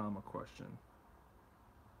the comma question?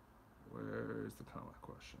 Where's the comma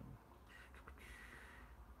question?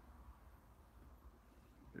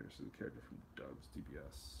 Here's the character from Doug's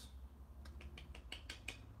DBS.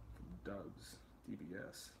 From Doug's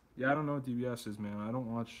DBS. Yeah, I don't know what DBS is, man. I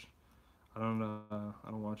don't watch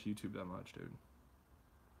YouTube that much, dude.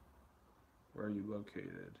 Where are you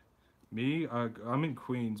located? Me? I'm in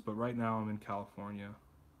Queens, but right now I'm in California.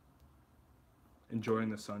 Enjoying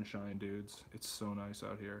the sunshine, dudes. It's so nice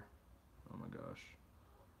out here. Oh my gosh.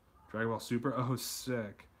 Dragon Ball Super? Oh,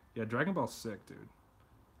 sick. Yeah, Dragon Ball's sick, dude.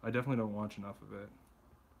 I definitely don't watch enough of it.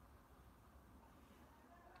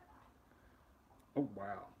 Oh,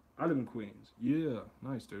 wow. I live in Queens. Yeah,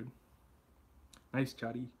 nice, dude. Nice,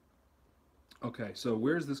 chatty. Okay, so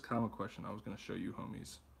where's this comma question I was going to show you,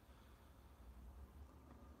 homies?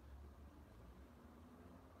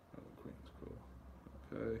 Oh, Queens, cool.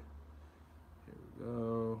 Okay. Here we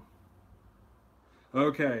go.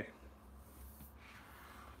 Okay.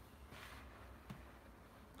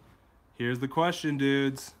 Here's the question,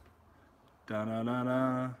 dudes.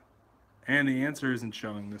 Da-da-da-da. And the answer isn't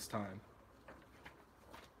showing this time.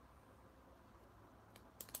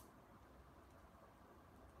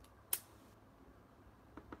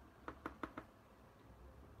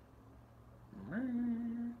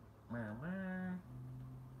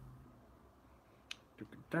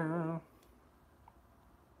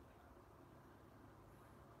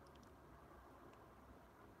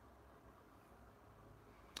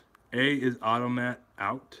 A is automat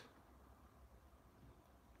out.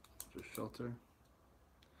 Just shelter.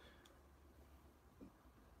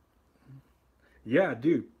 Yeah,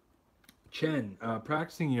 dude. Chen,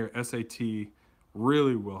 practicing your SAT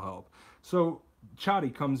really will help. So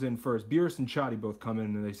Chadi comes in first. Beerus and Chadi both come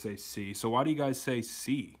in and they say C. So why do you guys say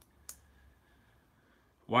C?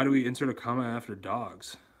 Why do we insert a comma after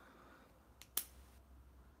dogs?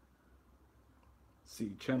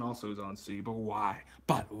 C. Chen also is on C, but why?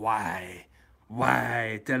 But why?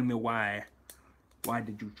 Why? Tell me why. Why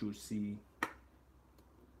did you choose C?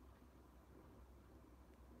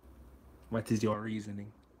 What is your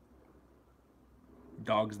reasoning?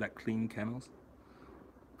 Dogs that clean kennels?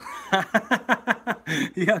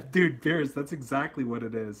 Yeah, dude, Beerus, that's exactly what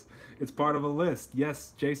it is. It's part of a list.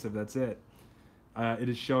 Yes, Jason, that's it. It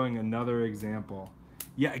is showing another example.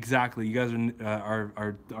 Yeah, exactly. You guys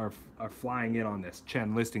are flying in on this.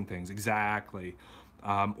 Chen listing things exactly,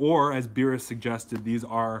 or as Beerus suggested, these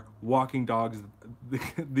are walking dogs.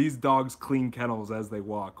 These dogs clean kennels as they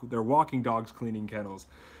walk. They're walking dogs cleaning kennels.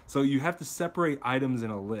 So you have to separate items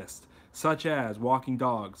in a list. such as walking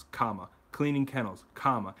dogs, comma, cleaning kennels,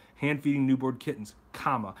 comma, hand feeding newborn kittens,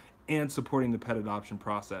 comma, and supporting the pet adoption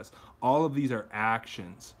process. All of these are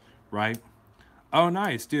actions, right? Oh,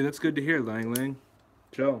 nice, dude. That's good to hear, Lang Lang.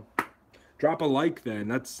 Chill. Drop a like then.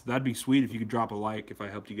 That'd be sweet if you could drop a like if I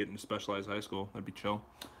helped you get into specialized high school. That'd be chill.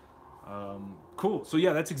 Cool. So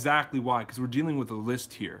yeah, that's exactly why, because we're dealing with a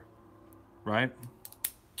list here, right?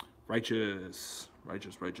 Righteous,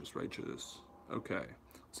 righteous, righteous, righteous. Okay.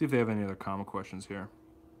 Let's see if they have any other comma questions here.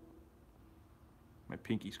 My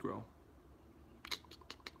pinky scroll.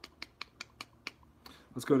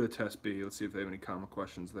 Let's go to test B. Let's see if they have any comma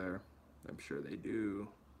questions there. I'm sure they do.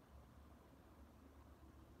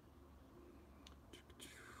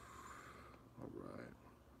 All right.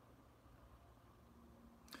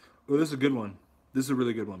 Oh, this is a good one. This is a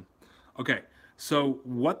really good one. Okay, so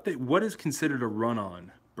what is considered a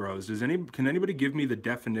run-on, bros? Can anybody give me the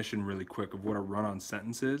definition really quick of what a run-on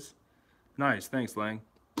sentence is? Nice, thanks, Lang.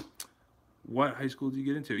 What high school did you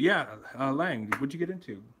get into? Yeah, Lang, what'd you get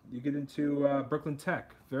into? You get into Brooklyn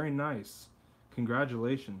Tech. Very nice.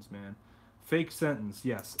 Congratulations, man. Fake sentence,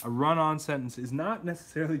 yes. A run-on sentence is not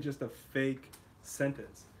necessarily just a fake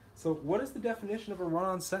sentence. So what is the definition of a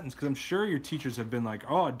run-on sentence? Because I'm sure your teachers have been like,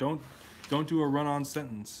 oh, don't do a run-on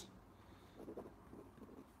sentence.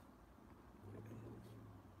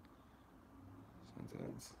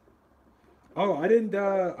 Sentence. Oh,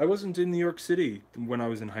 I wasn't in New York City when I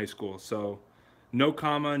was in high school, so no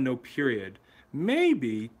comma, no period.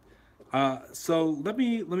 Maybe. So let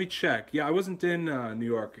me check. Yeah, I wasn't in New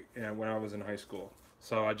York when I was in high school,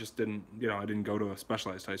 so I just didn't, I didn't go to a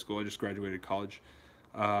specialized high school. I just graduated college.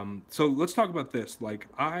 So let's talk about this. Like,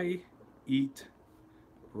 I eat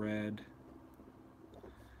bread.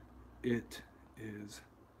 It is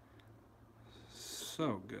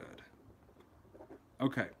so good.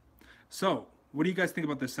 Okay. So, what do you guys think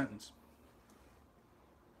about this sentence?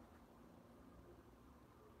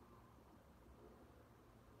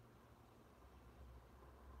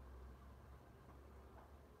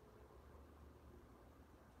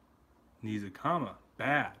 Needs a comma.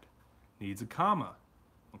 Bad. Needs a comma.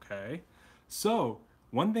 Okay. So,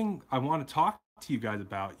 one thing I want to talk to you guys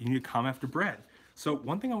about, you need a comma after bread. So,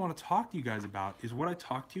 one thing I want to talk to you guys about is what I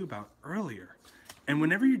talked to you about earlier. And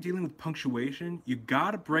whenever you're dealing with punctuation, you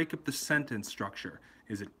gotta break up the sentence structure.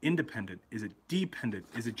 Is it independent? Is it dependent?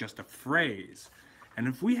 Is it just a phrase? And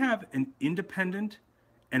if we have an independent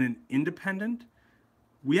and an independent,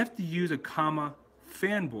 we have to use a comma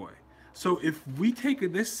fanboy. So if we take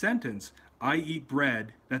this sentence, I eat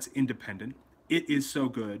bread, that's independent. It is so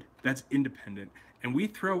good, that's independent. And we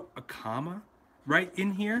throw a comma right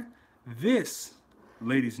in here, this,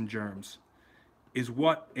 ladies and germs, is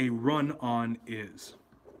what a run-on is.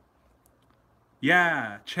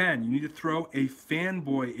 Yeah, Chen, you need to throw a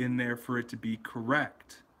fanboy in there for it to be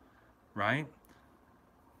correct, right?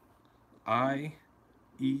 I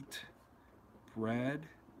eat bread.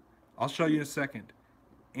 I'll show you in a second.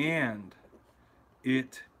 And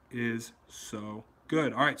it is so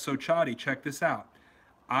good. All right, so Chadi, check this out.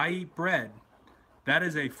 I eat bread. That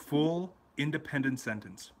is a full independent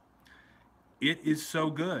sentence. It is so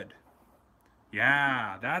good.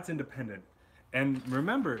 Yeah, that's independent. And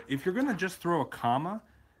remember, if you're gonna just throw a comma,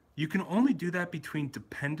 you can only do that between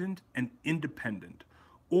dependent and independent.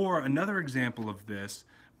 Or another example of this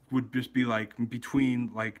would just be like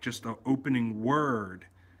between like just an opening word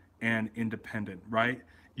and independent, right?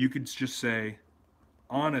 You could just say,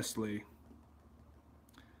 honestly,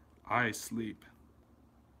 I sleep.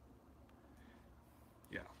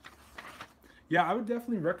 Yeah. Yeah, I would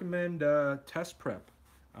definitely recommend test prep,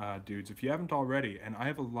 dudes, if you haven't already. And I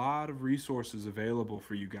have a lot of resources available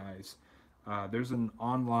for you guys. There's an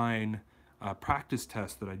online practice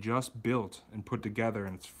test that I just built and put together,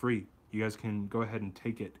 and it's free. You guys can go ahead and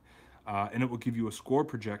take it. And it will give you a score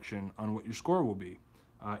projection on what your score will be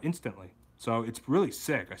instantly. So it's really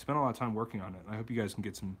sick. I spent a lot of time working on it, and I hope you guys can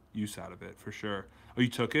get some use out of it for sure. Oh, you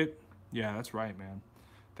took it? Yeah, that's right, man.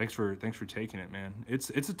 Thanks for taking it, man. It's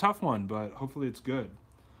a tough one, but hopefully it's good.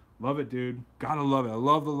 Love it, dude. Gotta love it. I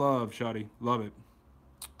love the love, Shotty. Love it.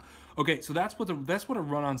 Okay, so that's what a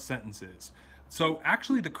run-on sentence is. So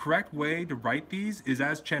actually, the correct way to write these is,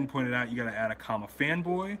 as Chen pointed out, you gotta add a comma.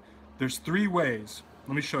 Fanboy. There's 3 ways.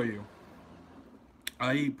 Let me show you.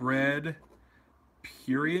 I eat bread.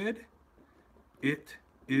 Period. It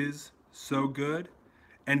is so good.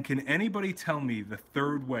 And can anybody tell me the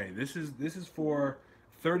 3rd way? This is for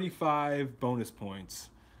 35 bonus points.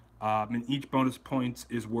 And each bonus point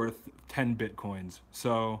is worth 10 Bitcoins.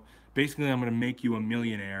 So basically, I'm gonna make you a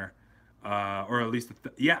millionaire, or at least,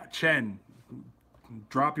 yeah, Chen,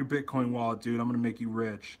 drop your Bitcoin wallet, dude. I'm gonna make you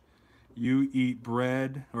rich. You eat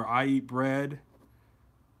bread, or I eat bread,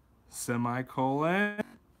 semicolon.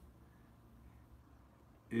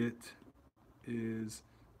 It is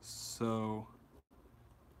so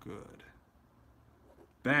good.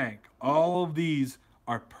 Bang. All of these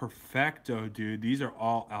are perfecto, dude. These are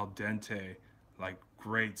all al dente, like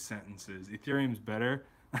great sentences. Ethereum's better.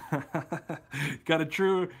 got a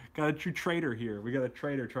true trader here. We got a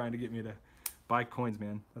trader trying to get me to buy coins,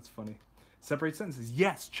 man. That's funny. Separate sentences.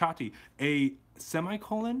 Yes, Chati. A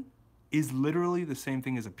semicolon is literally the same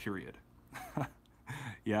thing as a period.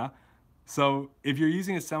 Yeah. So if you're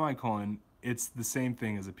using a semicolon, it's the same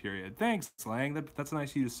thing as a period. Thanks, Slang. That's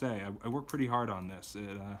nice of you to say. I work pretty hard on this.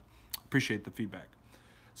 Appreciate the feedback.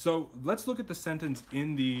 So let's look at the sentence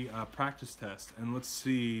in the practice test and let's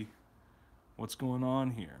see what's going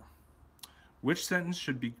on here. Which sentence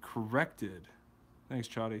should be corrected? Thanks,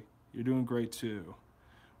 Chadi. You're doing great too.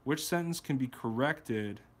 Which sentence can be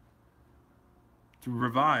corrected to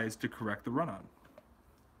revise to correct the run-on?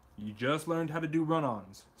 You just learned how to do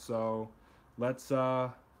run-ons, so let's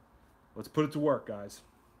put it to work, guys.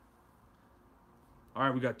 All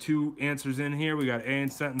right, we got 2 answers in here. We got A in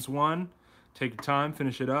sentence 1. Take your time,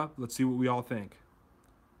 finish it up. Let's see what we all think.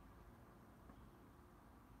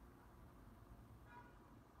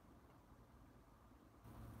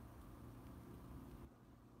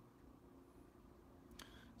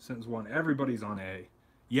 Sentence 1, everybody's on A.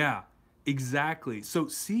 Yeah, exactly. So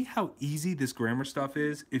see how easy this grammar stuff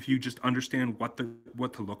is if you just understand what to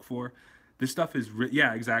look for. This stuff is,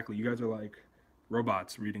 yeah, exactly. You guys are like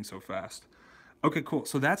robots reading so fast. Okay, cool.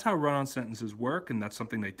 So that's how run-on sentences work, and that's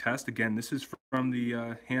something they test. Again, this is from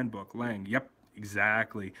the handbook, Lang. Yep,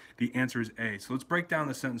 exactly. The answer is A. So let's break down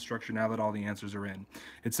the sentence structure now that all the answers are in.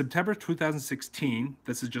 It's September 2016.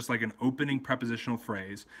 This is just like an opening prepositional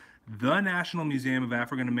phrase. The National Museum of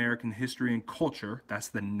African American History and Culture, that's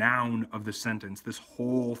the noun of the sentence. This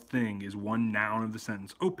whole thing is one noun of the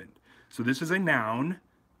sentence, opened. So this is a noun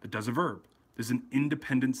that does a verb. This is an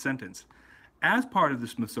independent sentence. As part of the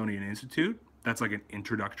Smithsonian Institute, that's like an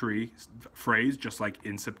introductory phrase, just like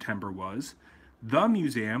in September was. The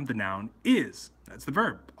museum, the noun, is. That's the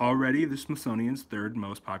verb. Already the Smithsonian's 3rd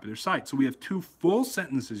most popular site. So we have 2 full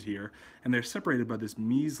sentences here, and they're separated by this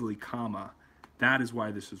measly comma. That is why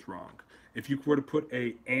this is wrong. If you were to put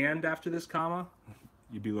a and after this comma,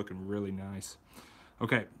 you'd be looking really nice.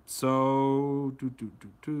 Okay, so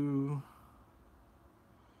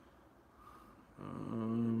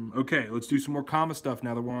okay, let's do some more comma stuff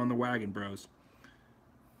now that we're on the wagon, bros.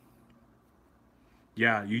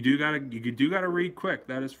 Yeah, you do gotta read quick.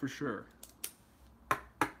 That is for sure.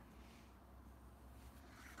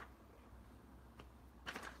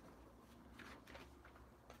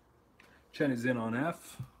 Chen is in on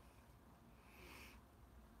F.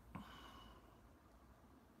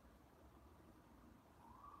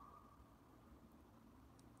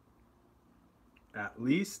 At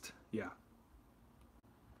least, yeah.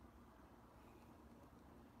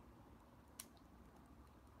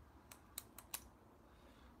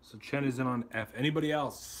 So Chen is in on F. Anybody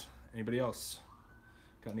else? Anybody else?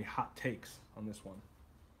 Got any hot takes on this one?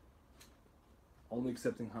 Only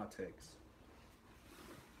accepting hot takes.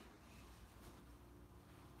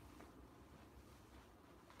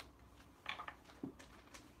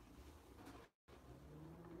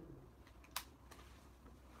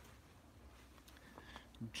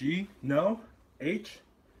 G, no. H.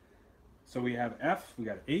 So we have F, we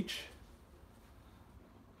got H.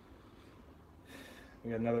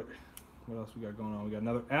 We got another, what else we got going on? We got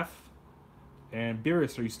another F. And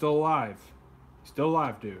Beerus, are you still alive? Still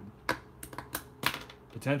alive, dude.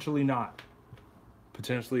 Potentially not.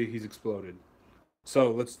 Potentially he's exploded.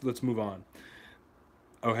 So let's move on.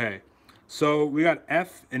 Okay. So we got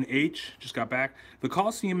F and H, just got back. The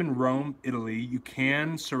Colosseum in Rome, Italy, you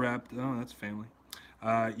can oh, that's family.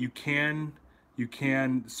 You can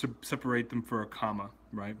separate them for a comma,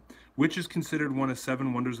 right? Which is considered one of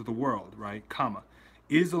 7 wonders of the world, right? Comma.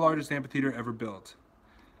 Is the largest amphitheater ever built?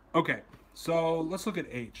 Okay, so let's look at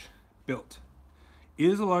H. Built.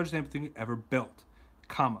 Is the largest amphitheater ever built?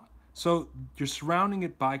 Comma. So you're surrounding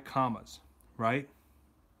it by commas, right?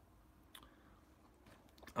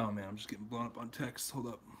 Oh man, I'm just getting blown up on text. Hold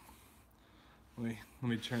up. Let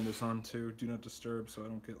me turn this on to do not disturb so I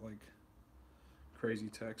don't get like crazy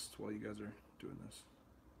text while you guys are doing this.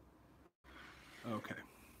 Okay,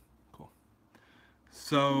 cool.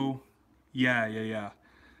 So, yeah.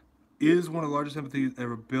 Is one of the largest amphitheaters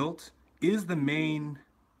ever built? Is the main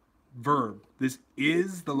verb. This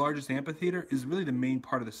is the largest amphitheater is really the main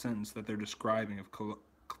part of the sentence that they're describing of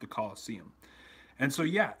the Colosseum. And so,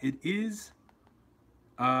 yeah, it is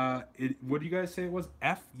What do you guys say it was?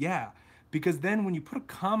 F? Yeah. Because then when you put a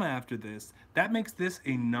comma after this, that makes this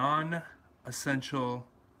a non-essential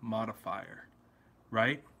modifier,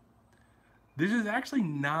 right? This is actually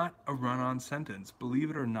not a run-on sentence, believe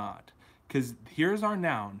it or not. Because here's our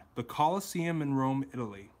noun, the Colosseum in Rome,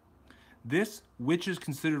 Italy. This, which is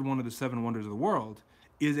considered one of the seven wonders of the world,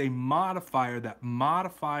 is a modifier that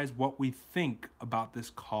modifies what we think about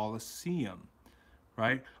this Colosseum,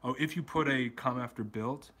 right? Oh, if you put a comma after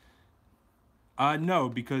built, no,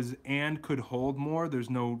 because and could hold more. There's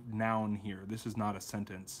no noun here. This is not a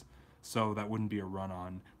sentence, so that wouldn't be a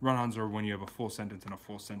run-on. Run-ons are when you have a full sentence and a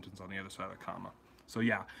full sentence on the other side of the comma. So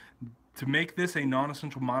yeah, to make this a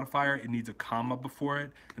non-essential modifier, it needs a comma before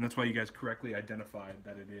it, and that's why you guys correctly identified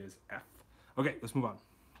that it is F. Okay, let's move on.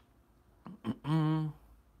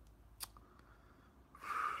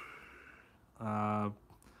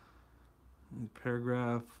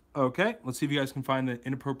 Paragraph. Okay, let's see if you guys can find the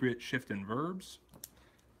inappropriate shift in verbs.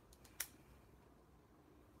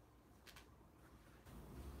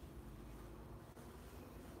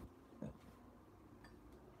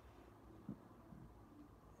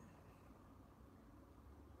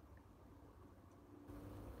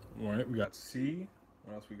 All right, we got C.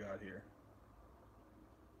 What else we got here?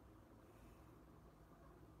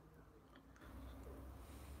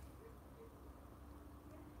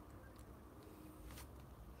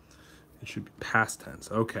 It should be past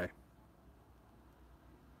tense. Okay.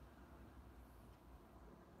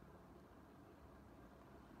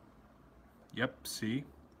 Yep, C.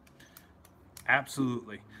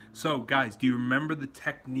 Absolutely. So, guys, do you remember the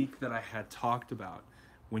technique that I had talked about?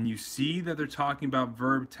 When you see that they're talking about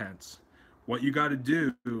verb tense, what you got to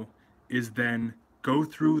do is then go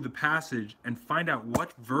through the passage and find out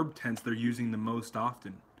what verb tense they're using the most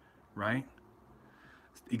often, right?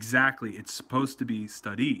 Exactly. It's supposed to be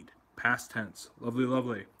studied. Past tense. Lovely,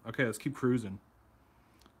 lovely. Okay, let's keep cruising.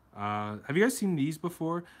 Have you guys seen these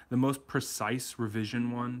before? The most precise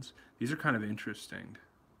revision ones? These are kind of interesting.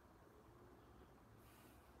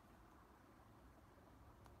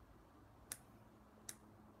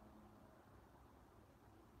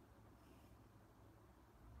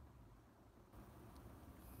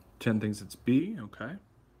 Chen thinks it's B. Okay.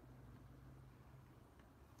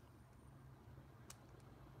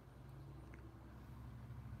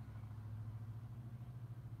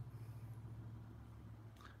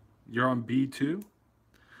 You're on B too?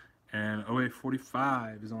 And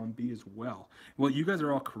 0845 is on B as well. Well, you guys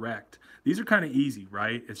are all correct. These are kind of easy,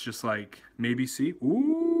 right? It's just like maybe C.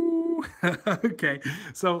 Ooh. Okay.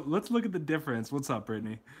 So let's look at the difference. What's up,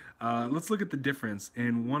 Brittany? Let's look at the difference.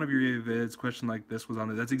 In one of your vids, question like this was on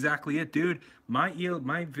there. That's exactly it, dude. My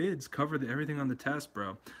vids cover everything on the test,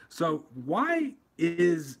 bro. So why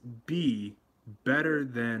is B better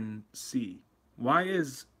than C? Why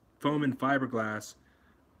is foam and fiberglass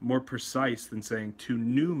more precise than saying to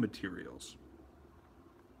new materials?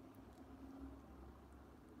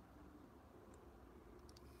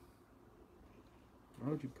 Why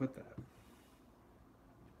would you put that?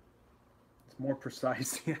 It's more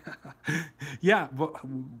precise. Yeah. Yeah. Well,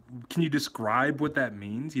 can you describe what that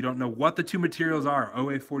means? You don't know what the two materials are.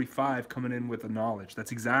 OA45 coming in with the knowledge.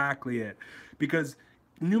 That's exactly it. Because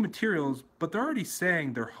new materials, but they're already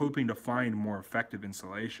saying they're hoping to find more effective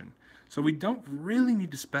insulation. So we don't really need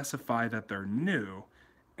to specify that they're new.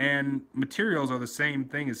 And materials are the same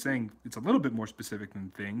thing as saying it's a little bit more specific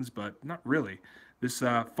than things, but not really. This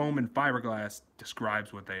foam and fiberglass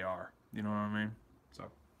describes what they are. You know what I mean? So,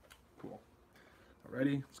 cool.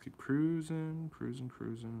 Alrighty, let's keep cruising, cruising,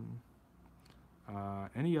 cruising.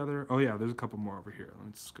 Any other? Oh yeah, there's a couple more over here.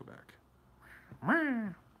 Let's go back.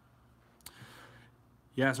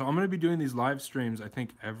 Yeah, so I'm gonna be doing these live streams. I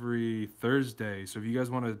think every Thursday. So if you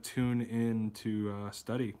guys want to tune in to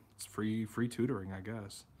study, it's free tutoring, I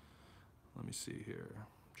guess. Let me see here.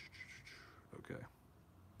 Okay.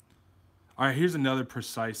 All right, here's another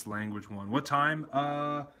precise language one. What time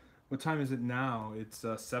is it now? It's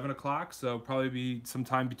 7 o'clock, so probably be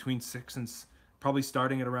sometime between six and probably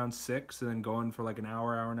starting at around 6 and then going for like an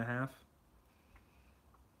hour, hour and a half.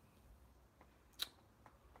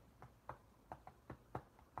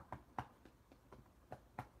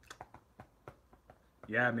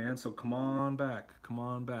 Yeah, man. So come on back, come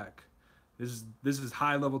on back. This is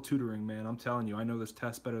high level tutoring, man. I'm telling you, I know this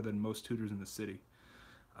test better than most tutors in the city.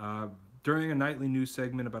 Uh, During a nightly news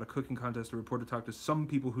segment about a cooking contest, a reporter talked to some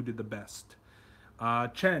people who did the best.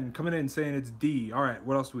 Chen coming in saying it's D. All right,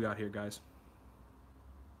 what else do we got here, guys?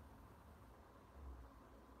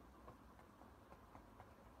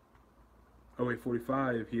 Oh,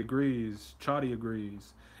 845. He agrees. Chadi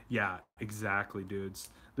agrees. Yeah, exactly, dudes.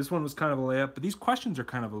 This one was kind of a layup, but these questions are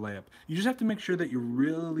kind of a layup. You just have to make sure that you're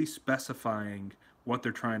really specifying what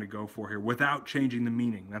they're trying to go for here without changing the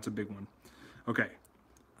meaning. That's a big one. Okay.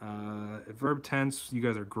 Verb tense, you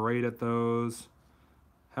guys are great at those.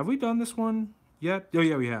 Have we done this one yet? Oh,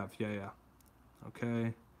 yeah, we have. Yeah, yeah.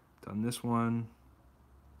 Okay. Done this one.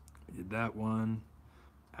 We did that one.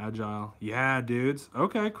 Agile. Yeah, dudes.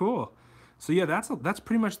 Okay, cool. So yeah, that's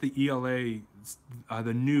pretty much the ELA,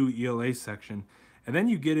 the new ELA section. And then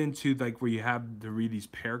you get into like where you have to read these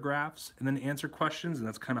paragraphs and then answer questions, and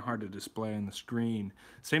that's kind of hard to display on the screen.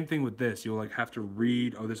 Same thing with this. You'll like have to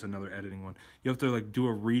read. Oh, this is another editing one. You have to like do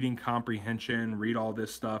a reading comprehension, read all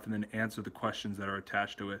this stuff, and then answer the questions that are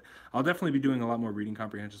attached to it. I'll definitely be doing a lot more reading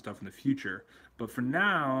comprehension stuff in the future. But for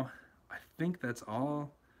now, I think that's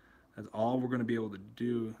all. That's all we're going to be able to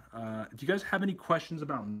do. Do you guys have any questions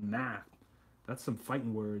about math? That's some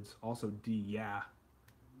fighting words. Also, D, yeah.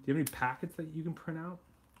 Do you have any packets that you can print out?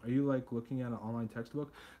 Are you like looking at an online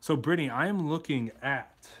textbook? So, Brittany, I am looking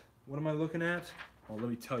at, what am I looking at? Well, let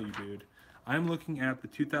me tell you, dude. I'm looking at the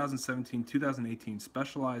 2017-2018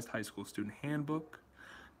 Specialized High School Student Handbook.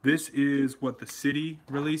 This is what the city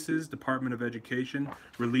releases, Department of Education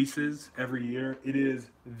releases every year. It is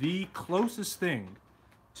the closest thing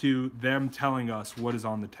to them telling us what is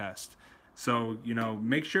on the test. So, you know,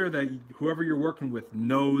 make sure that whoever you're working with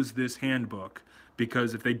knows this handbook,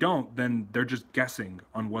 because if they don't, then they're just guessing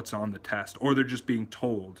on what's on the test, or they're just being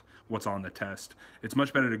told what's on the test. It's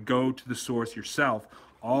much better to go to the source yourself.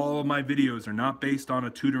 All of my videos are not based on a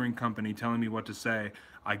tutoring company telling me what to say.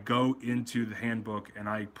 I go into the handbook and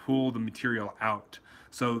I pull the material out.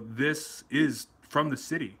 So this is from the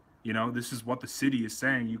city. You know, this is what the city is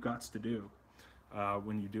saying you got to do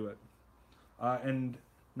when you do it. And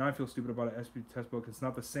now I feel stupid about an SP test book. It's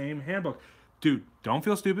not the same handbook. Dude, don't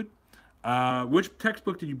feel stupid. Which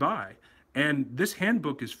textbook did you buy? And this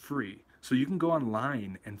handbook is free. So you can go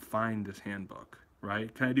online and find this handbook,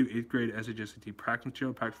 right? Can I do 8th grade SHSAT practice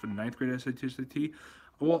material, practice for the 9th grade SHSAT?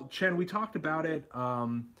 Well, Chen, we talked about it,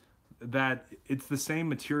 that it's the same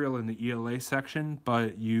material in the ELA section,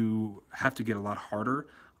 but you have to get a lot harder.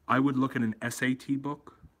 I would look at an SAT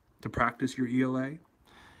book to practice your ELA.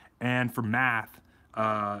 And for math,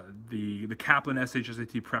 the Kaplan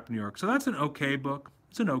SHSAT Prep New York. So that's an okay book.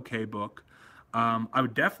 It's an okay book. I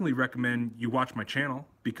would definitely recommend you watch my channel,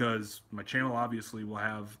 because my channel obviously will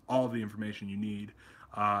have all the information you need.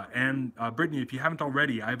 And Brittany, if you haven't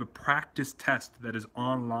already, I have a practice test that is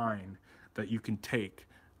online that you can take.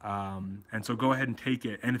 And so go ahead and take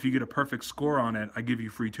it. And if you get a perfect score on it, I give you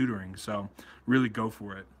free tutoring. So really go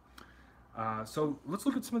for it. So let's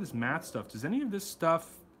look at some of this math stuff. Does any of this stuff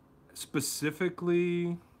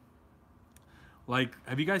specifically, like,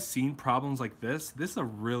 have you guys seen problems like this? This is a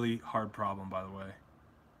really hard problem, by the way.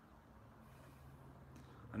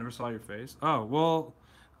 I never saw your face. Oh, well,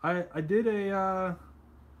 I did a,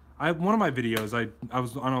 one of my videos, I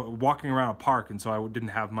was walking around a park, and so I didn't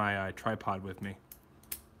have my tripod with me.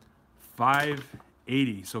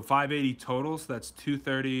 580, so 580 total, so that's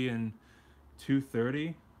 230 and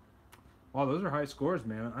 230. Wow, those are high scores,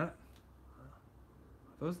 man.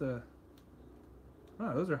 Those are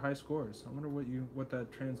high scores. I wonder what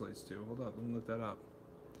that translates to. Hold up, let me look that up.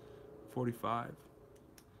 45.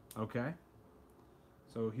 Okay.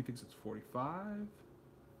 So he thinks it's 45.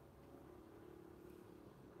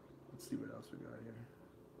 Let's see what else we got here.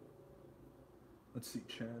 Let's see,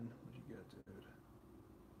 Chen. What'd you get, dude?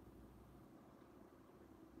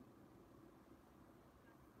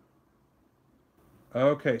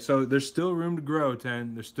 Okay, so there's still room to grow,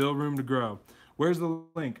 10. There's still room to grow. Where's the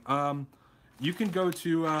link? You can go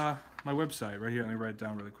to my website right here. Let me write it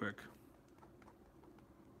down really quick.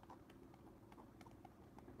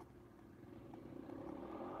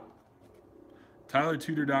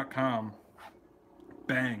 TylerTutor.com.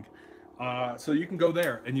 Bang. So you can go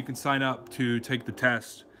there and you can sign up to take the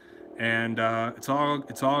test, and it's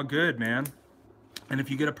all good, man. And if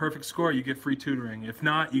you get a perfect score, you get free tutoring. If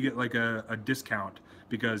not, you get like a discount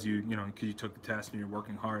because you took the test and you're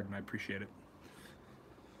working hard, and I appreciate it.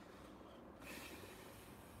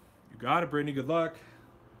 You got it, Brittany. Good luck.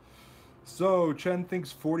 So Chen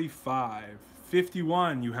thinks 45.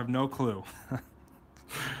 51, you have no clue.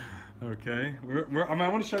 Okay. I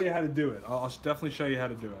want to show you how to do it. I'll definitely show you how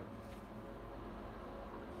to do it.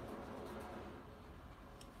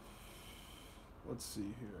 Let's see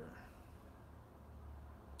here.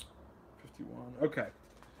 51. Okay.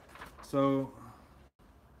 So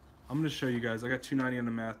I'm going to show you guys. I got 290 on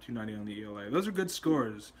the math, 290 on the ELA. Those are good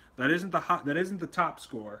scores. That isn't the top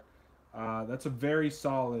score. That's a very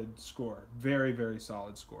solid score. Very, very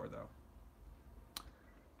solid score, though.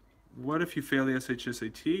 What if you fail the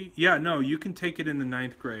SHSAT? Yeah, no, you can take it in the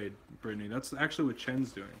 9th grade, Brittany. That's actually what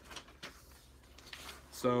Chen's doing.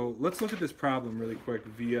 So let's look at this problem really quick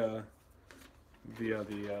via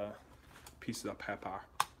the pieces of paper.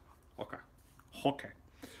 Okay. Okay.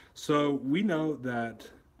 So we know that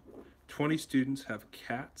 20 students have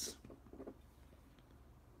cats.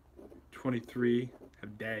 23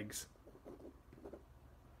 have dags.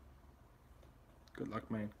 Good luck,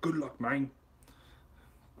 man. Good luck, man.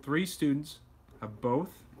 3 students have both.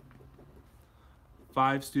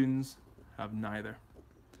 5 students have neither.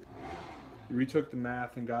 You retook the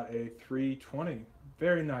math and got a 320.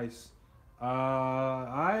 Very nice. You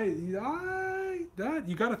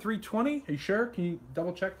got a 320? Are you sure? Can you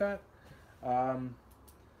double check that?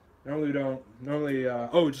 Normally we don't. Normally,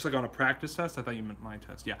 just like on a practice test. I thought you meant my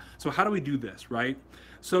test. Yeah. So how do we do this, right?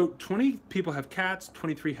 So 20 people have cats.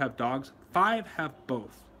 23 have dogs. 5 have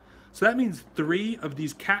both. So that means 3 of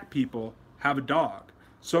these cat people have a dog.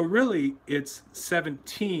 So really, it's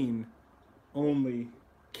 17 only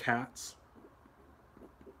cats.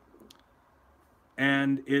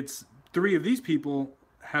 And it's 3 of these people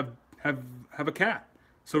have a cat.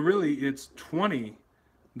 So really, it's 20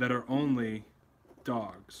 that are only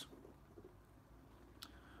dogs.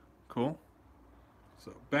 Cool.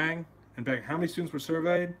 So bang and bang. How many students were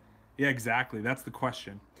surveyed? Yeah, exactly. That's the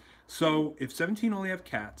question. So if 17 only have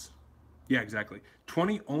cats, yeah, exactly.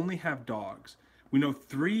 20 only have dogs. We know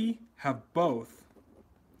 3 have both,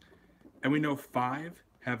 and we know 5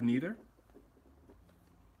 have neither.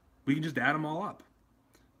 We can just add them all up.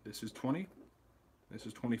 This is 20. This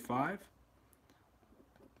is 25.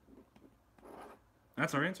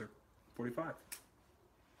 That's our answer, 45.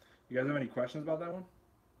 You guys have any questions about that one?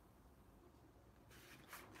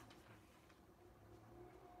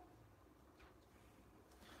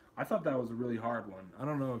 I thought that was a really hard one. I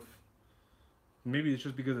don't know if maybe it's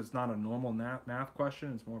just because it's not a normal math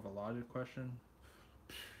question. It's more of a logic question.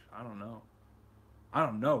 I don't know. I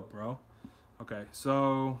don't know, bro. Okay,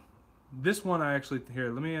 so this one I actually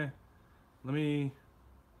here. Let me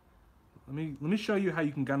show you how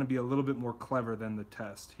you can kind of be a little bit more clever than the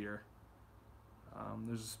test here.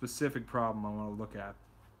 There's a specific problem I want to look at.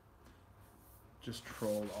 Just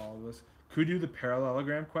trolled all of this. Could we do the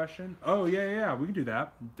parallelogram question? Oh, yeah, we can do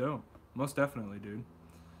that. Dope. Most definitely, dude.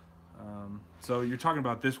 So you're talking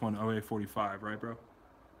about this one, OA 45, right, bro?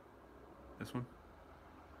 This one?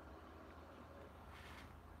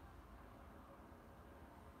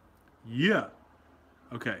 Yeah.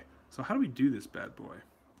 Okay. So how do we do this bad boy?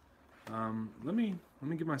 Let me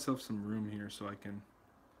give myself some room here so I can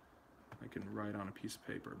write on a piece of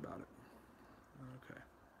paper about it. Okay.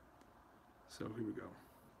 So here we go.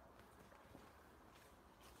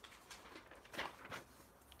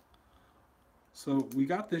 So we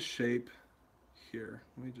got this shape here.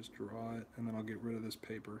 Let me just draw it, and then I'll get rid of this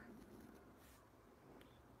paper.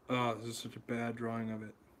 Oh, this is such a bad drawing of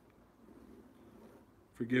it.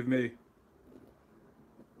 Forgive me.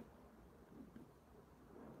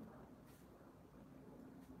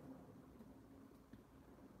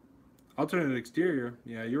 Alternate exterior.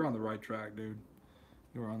 Yeah, you're on the right track, dude.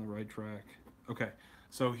 You're on the right track. Okay,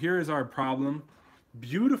 so here is our problem.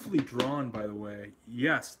 Beautifully drawn, by the way.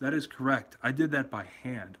 Yes, that is correct. I did that by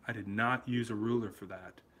hand. I did not use a ruler for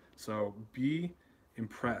that. So be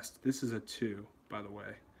impressed. This is a 2, by the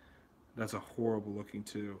way. That's a horrible looking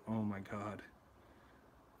 2. Oh my God.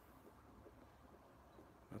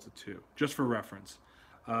 That's a 2, just for reference.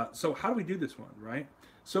 So how do we do this one, right?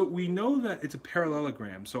 So we know that it's a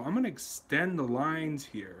parallelogram. So I'm going to extend the lines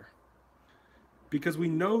here because we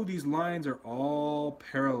know these lines are all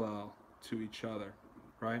parallel to each other,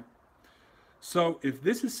 right? So if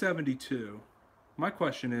this is 72, my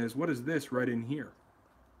question is, what is this right in here?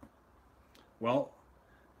 Well,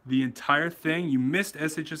 the entire thing, you missed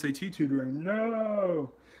SHSAT tutoring.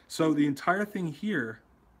 No! So the entire thing here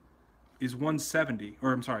is 170,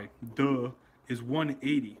 or I'm sorry, is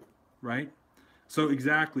 180, right? So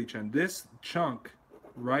exactly, Chen, this chunk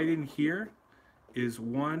right in here is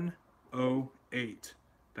 108.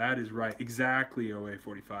 That is right, exactly OA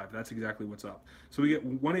 45. That's exactly what's up. So we get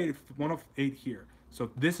 108 here. So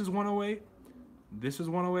this is 108, this is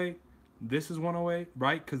 108, this is 108,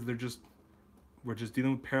 right? Because we're just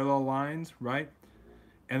dealing with parallel lines, right?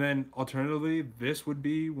 And then alternatively, this would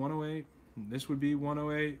be 108, this would be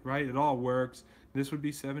 108, right? It all works. This would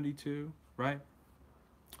be 72, right?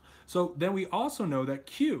 So then we also know that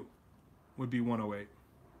Q would be 108,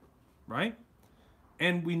 right?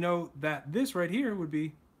 And we know that this right here would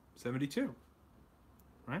be 72,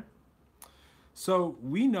 right? So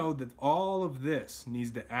we know that all of this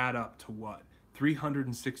needs to add up to what?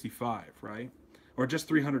 365, right? or just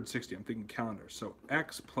 360, I'm thinking calendar. So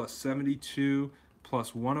x plus 72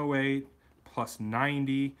 plus 108 plus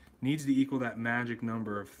 90 needs to equal that magic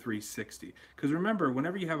number of 360. Because remember,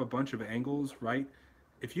 whenever you have a bunch of angles, right,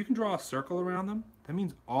 if you can draw a circle around them, that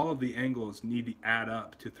means all of the angles need to add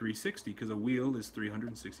up to 360 because a wheel is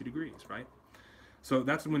 360 degrees, right? So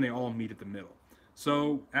that's when they all meet at the middle.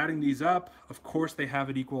 So adding these up, of course they have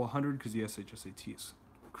it equal 100 because the SHSAT is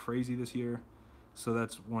crazy this year. So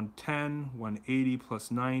that's 110, 180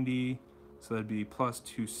 plus 90. So that'd be plus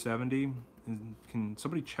 270. And can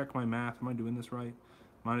somebody check my math? Am I doing this right?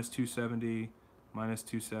 Minus 270, minus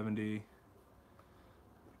 270.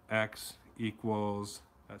 X equals,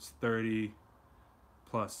 that's 30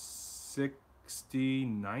 plus 60,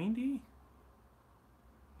 90?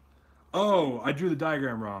 Oh, I drew the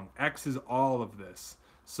diagram wrong. X is all of this.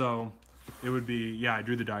 So it would be, yeah, I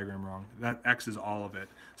drew the diagram wrong. That X is all of it.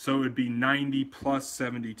 So it would be 90 plus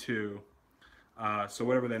 72. So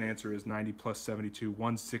whatever that answer is, 90 plus 72,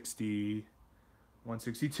 160,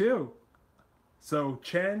 162. So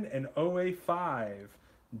Chen and OA5,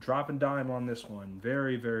 dropping dime on this one.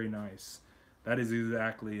 Very, very nice. That is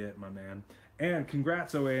exactly it, my man. And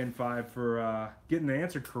congrats, OA and 5, for getting the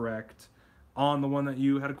answer correct on the one that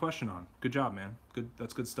you had a question on. Good job, man. Good.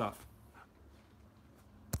 That's good stuff.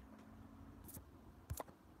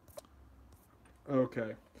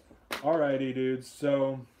 Okay. Alrighty, dudes.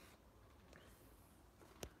 So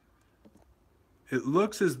it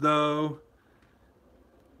looks as though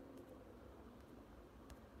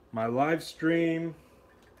my live stream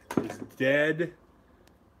is dead.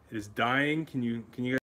 It is dying. Can you guys